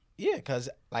 because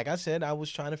like I said, I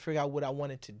was trying to figure out what I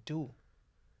wanted to do.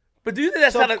 But do you think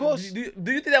that's So, kind of course- do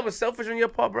you think that was selfish on your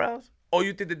part, Browz? Or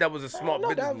you think that was a smart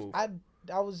business move?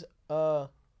 That was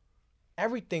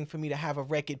everything for me to have a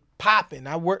record popping.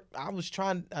 I was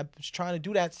trying to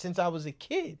do that since I was a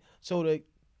kid. So to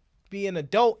be an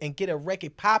adult and get a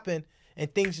record popping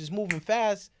and things is moving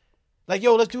fast, like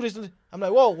yo, let's do this. I'm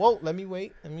like, whoa, let me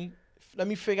wait. Let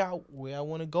me figure out where I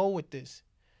want to go with this.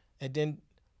 And then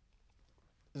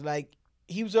it's like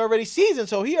he was already seasoned,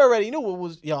 so he already knew what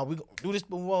was, yo, we gonna do this,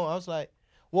 but we won't. I was like,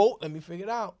 whoa, let me figure it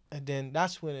out. And then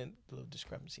that's when a little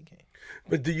discrepancy came.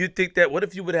 But do you think that, what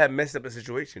if you would have messed up a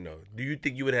situation, though? Do you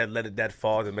think you would have let it that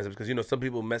far to mess up? Because, you know, some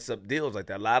people mess up deals like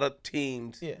that. A lot of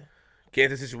teams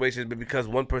get into situations but because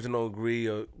one person don't agree.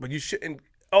 But you shouldn't.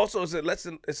 Also, it's a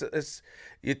lesson.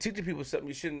 You're teaching people something.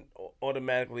 You shouldn't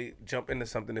automatically jump into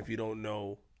something if you don't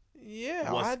know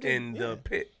what's in the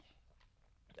pit.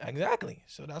 Exactly.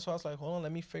 So that's why I was like, hold on,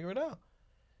 let me figure it out.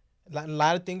 A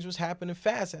lot of things was happening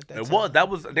fast at that time. It was. That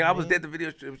was. I think I was mean? there at the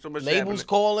video. So much Labels happening.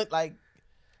 calling, like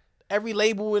every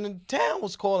label in the town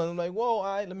was calling. I'm like, whoa, all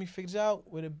right, let me figure this out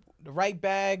with the right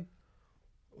bag.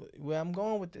 Where I'm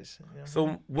going with this. You know?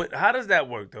 So how does that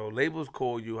work though? Labels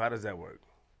call you. How does that work?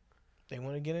 They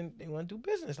want to get in. They want to do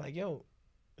business. Like, yo,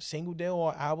 single deal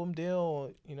or album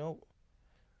deal, or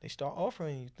they start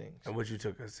offering you things. And what you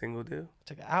took, a single deal? I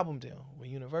took an album deal with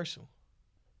Universal.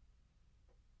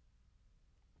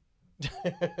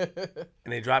 And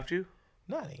they dropped you?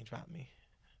 No, they ain't dropped me.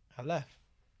 I left.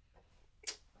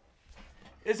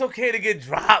 It's okay to get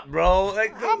dropped, bro.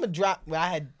 Like, I'm a drop. Well, I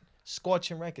had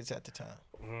Scorching Records at the time.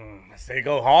 Say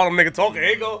go Harlem nigga talking.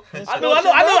 Here you go. It's I know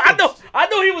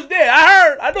he was there.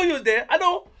 I know he was there. I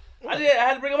know. I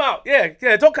had to bring him out. Yeah.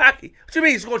 Don't cocky. What you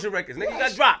mean Scorching Records? Nigga, you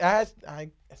got dropped. I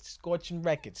Scorching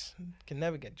Records can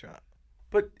never get dropped.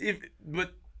 But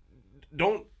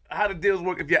how the deals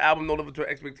work if your album don't live up to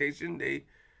expectation, they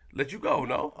let you go,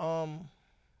 no?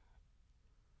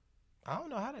 I don't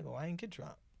know how to go. I ain't get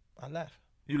dropped. I left.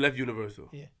 You left Universal.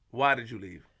 Yeah. Why did you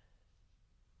leave?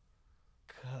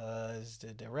 Cause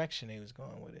the direction they was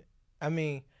going with it. I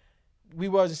mean, we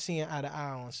wasn't seeing eye to eye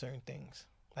on certain things.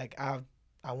 Like I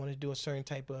wanted to do a certain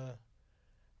type of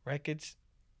records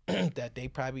that they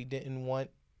probably didn't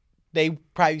want. They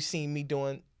probably seen me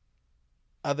doing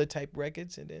other type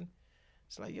records, and then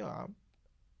it's like, yo,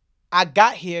 I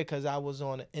got here because I was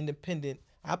on an independent.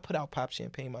 I put out Pop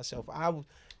Champagne myself. I was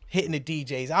hitting the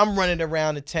DJs. I'm running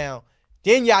around the town.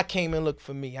 Then y'all came and looked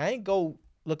for me. I ain't go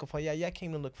looking for y'all. Y'all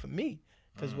came and looked for me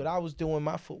because what I was doing,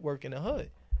 my footwork in the hood.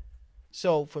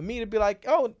 So for me to be like,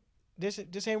 oh, this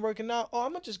ain't working out. Oh,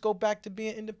 I'm gonna just go back to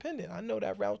being independent. I know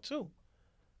that route too.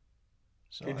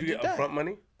 So Did I you get that. upfront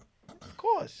money? Of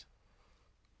course.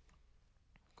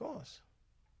 Of course.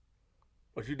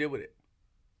 What you did with it?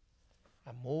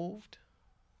 I moved.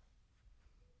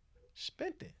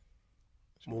 Spent it.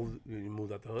 You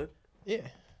moved out the hood? Yeah.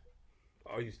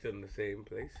 Are you still in the same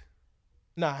place?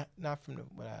 Nah, not from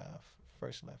when I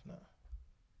first left. Nah.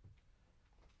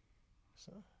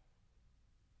 So.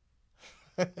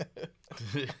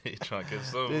 He trying to catch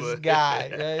something. This guy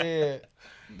right here.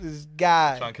 This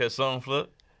guy. Trying to catch something,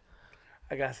 Flip.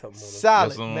 I got something on Solid,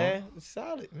 Got some man.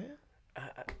 Solid, man.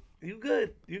 You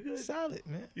good. You good. Solid,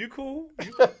 man. You cool.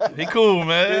 He cool,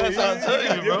 man. That's what I'm telling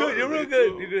you, You're bro. good. You're real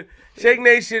good. You're good. Shake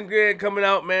Nation coming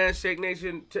out, man. Shake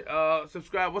Nation.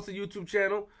 Subscribe. What's the YouTube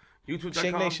channel?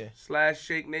 Shake Nation.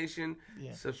 YouTube.com/Shake Nation.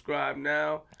 Yeah. Subscribe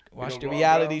now. Watch the Ron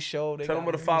reality Browz. show. They Tell them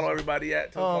got where to follow everybody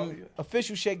at. Tell them follow you.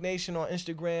 Official Shake Nation on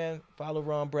Instagram. Follow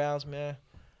Ron Browz, man.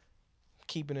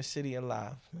 Keeping the city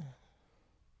alive, man.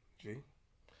 G.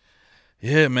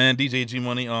 Yeah, man. DJ G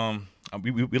Money.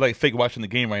 We like fake watching the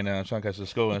game right now. I'm trying to catch the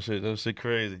score and shit. That shit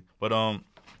crazy. But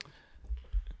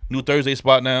new Thursday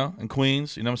spot now in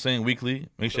Queens. You know what I'm saying? Weekly.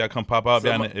 Make sure y'all come pop out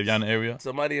if y'all in the area.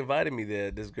 Somebody invited me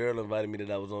there. This girl invited me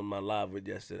that I was on my live with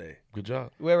yesterday. Good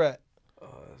job. Where at?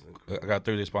 That's incredible. I got a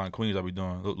Thursday spot in Queens. I'll be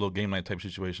doing little game night type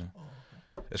situation.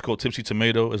 It's called Tipsy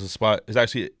Tomato. It's a spot. It's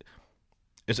actually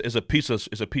it's a pizza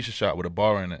shop with a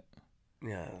bar in it.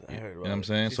 Yeah, I heard about You know what I'm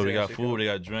saying? She So said they I got should food, go. they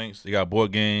got drinks, they got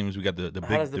board games. We got the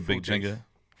How does big the food taste? Jenga.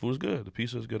 Food's good. The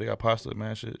pizza's good. They got pasta,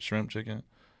 man, shit, shrimp, chicken. You know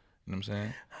what I'm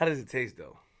saying? How does it taste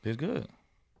though? It's good.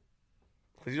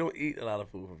 Because you don't eat a lot of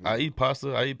food. I eat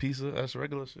pasta. I eat pizza. That's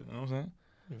regular shit. You know what I'm saying?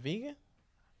 Vegan?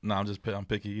 Nah, I'm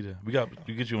picky eater. We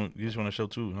get you on the show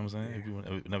too. You know what I'm saying? If you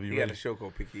whenever You you got ready. a show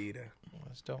called Picky Eater.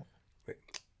 That's dope. Pay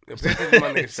attention to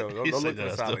my nigga show. Don't He look said at the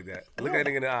that. side like that. Look at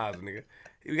that nigga in the eyes, nigga.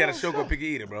 We got a show called Picky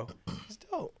Eater, bro. It's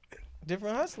dope.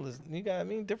 Different hustlers. You got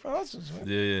different hustlers, man.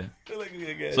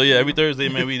 Yeah. So yeah, every Thursday,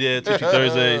 man, we there. Tipsy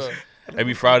Thursdays.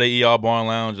 Every Friday, ER Barn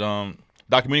Lounge.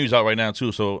 Documentary's out right now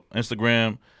too. So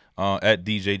Instagram at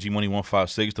DJ G Money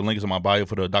 156. The link is in my bio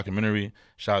for the documentary.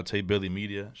 Shout out to Billy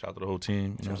Media. Shout out to the whole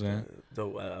team. You know what I'm saying?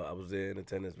 So I was there in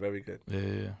attendance. Very good.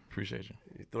 Yeah. Appreciate you.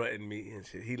 He threatened me and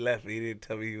shit. He left. He didn't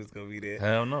tell me he was gonna be there.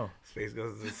 Hell no. Space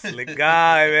Ghost is a slick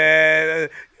guy, man.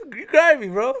 You cried me,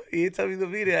 bro. He didn't tell me he was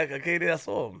gonna be there. I came there. I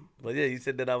saw him. But yeah, you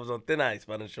said that I was on thin ice,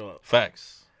 but I didn't show up.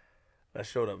 Facts. I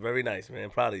showed up. Very nice, man.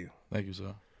 Proud of you. Thank you,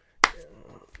 sir.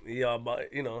 Yeah, but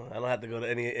I don't have to go to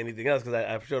anything else because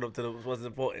I showed up to what's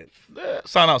important. Yeah,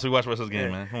 sign out so we watch the rest of this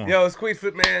game, man. Come on. Yo, it's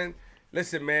Queenzflip, man.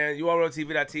 Listen, man, you are on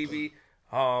TV.tv.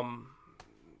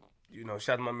 Shout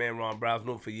out to my man Ron Browz,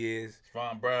 known for years.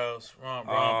 Ron Browz. Ron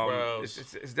Browz.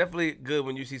 It's definitely good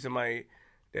when you see somebody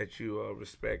that you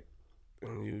respect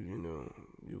and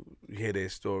you hear their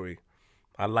story.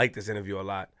 I like this interview a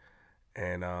lot,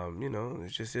 and it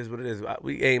just is what it is.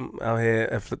 We aim out here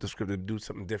at Flip the Script to do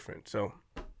something different. So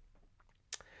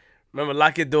Remember,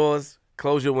 lock your doors,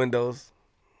 close your windows,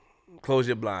 close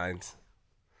your blinds,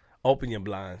 open your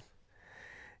blinds.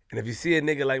 And if you see a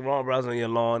nigga like Ron Browz on your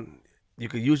lawn, you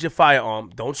could use your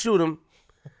firearm. Don't shoot him,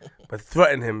 but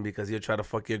threaten him because he'll try to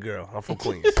fuck your girl. I'm from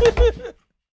Queens.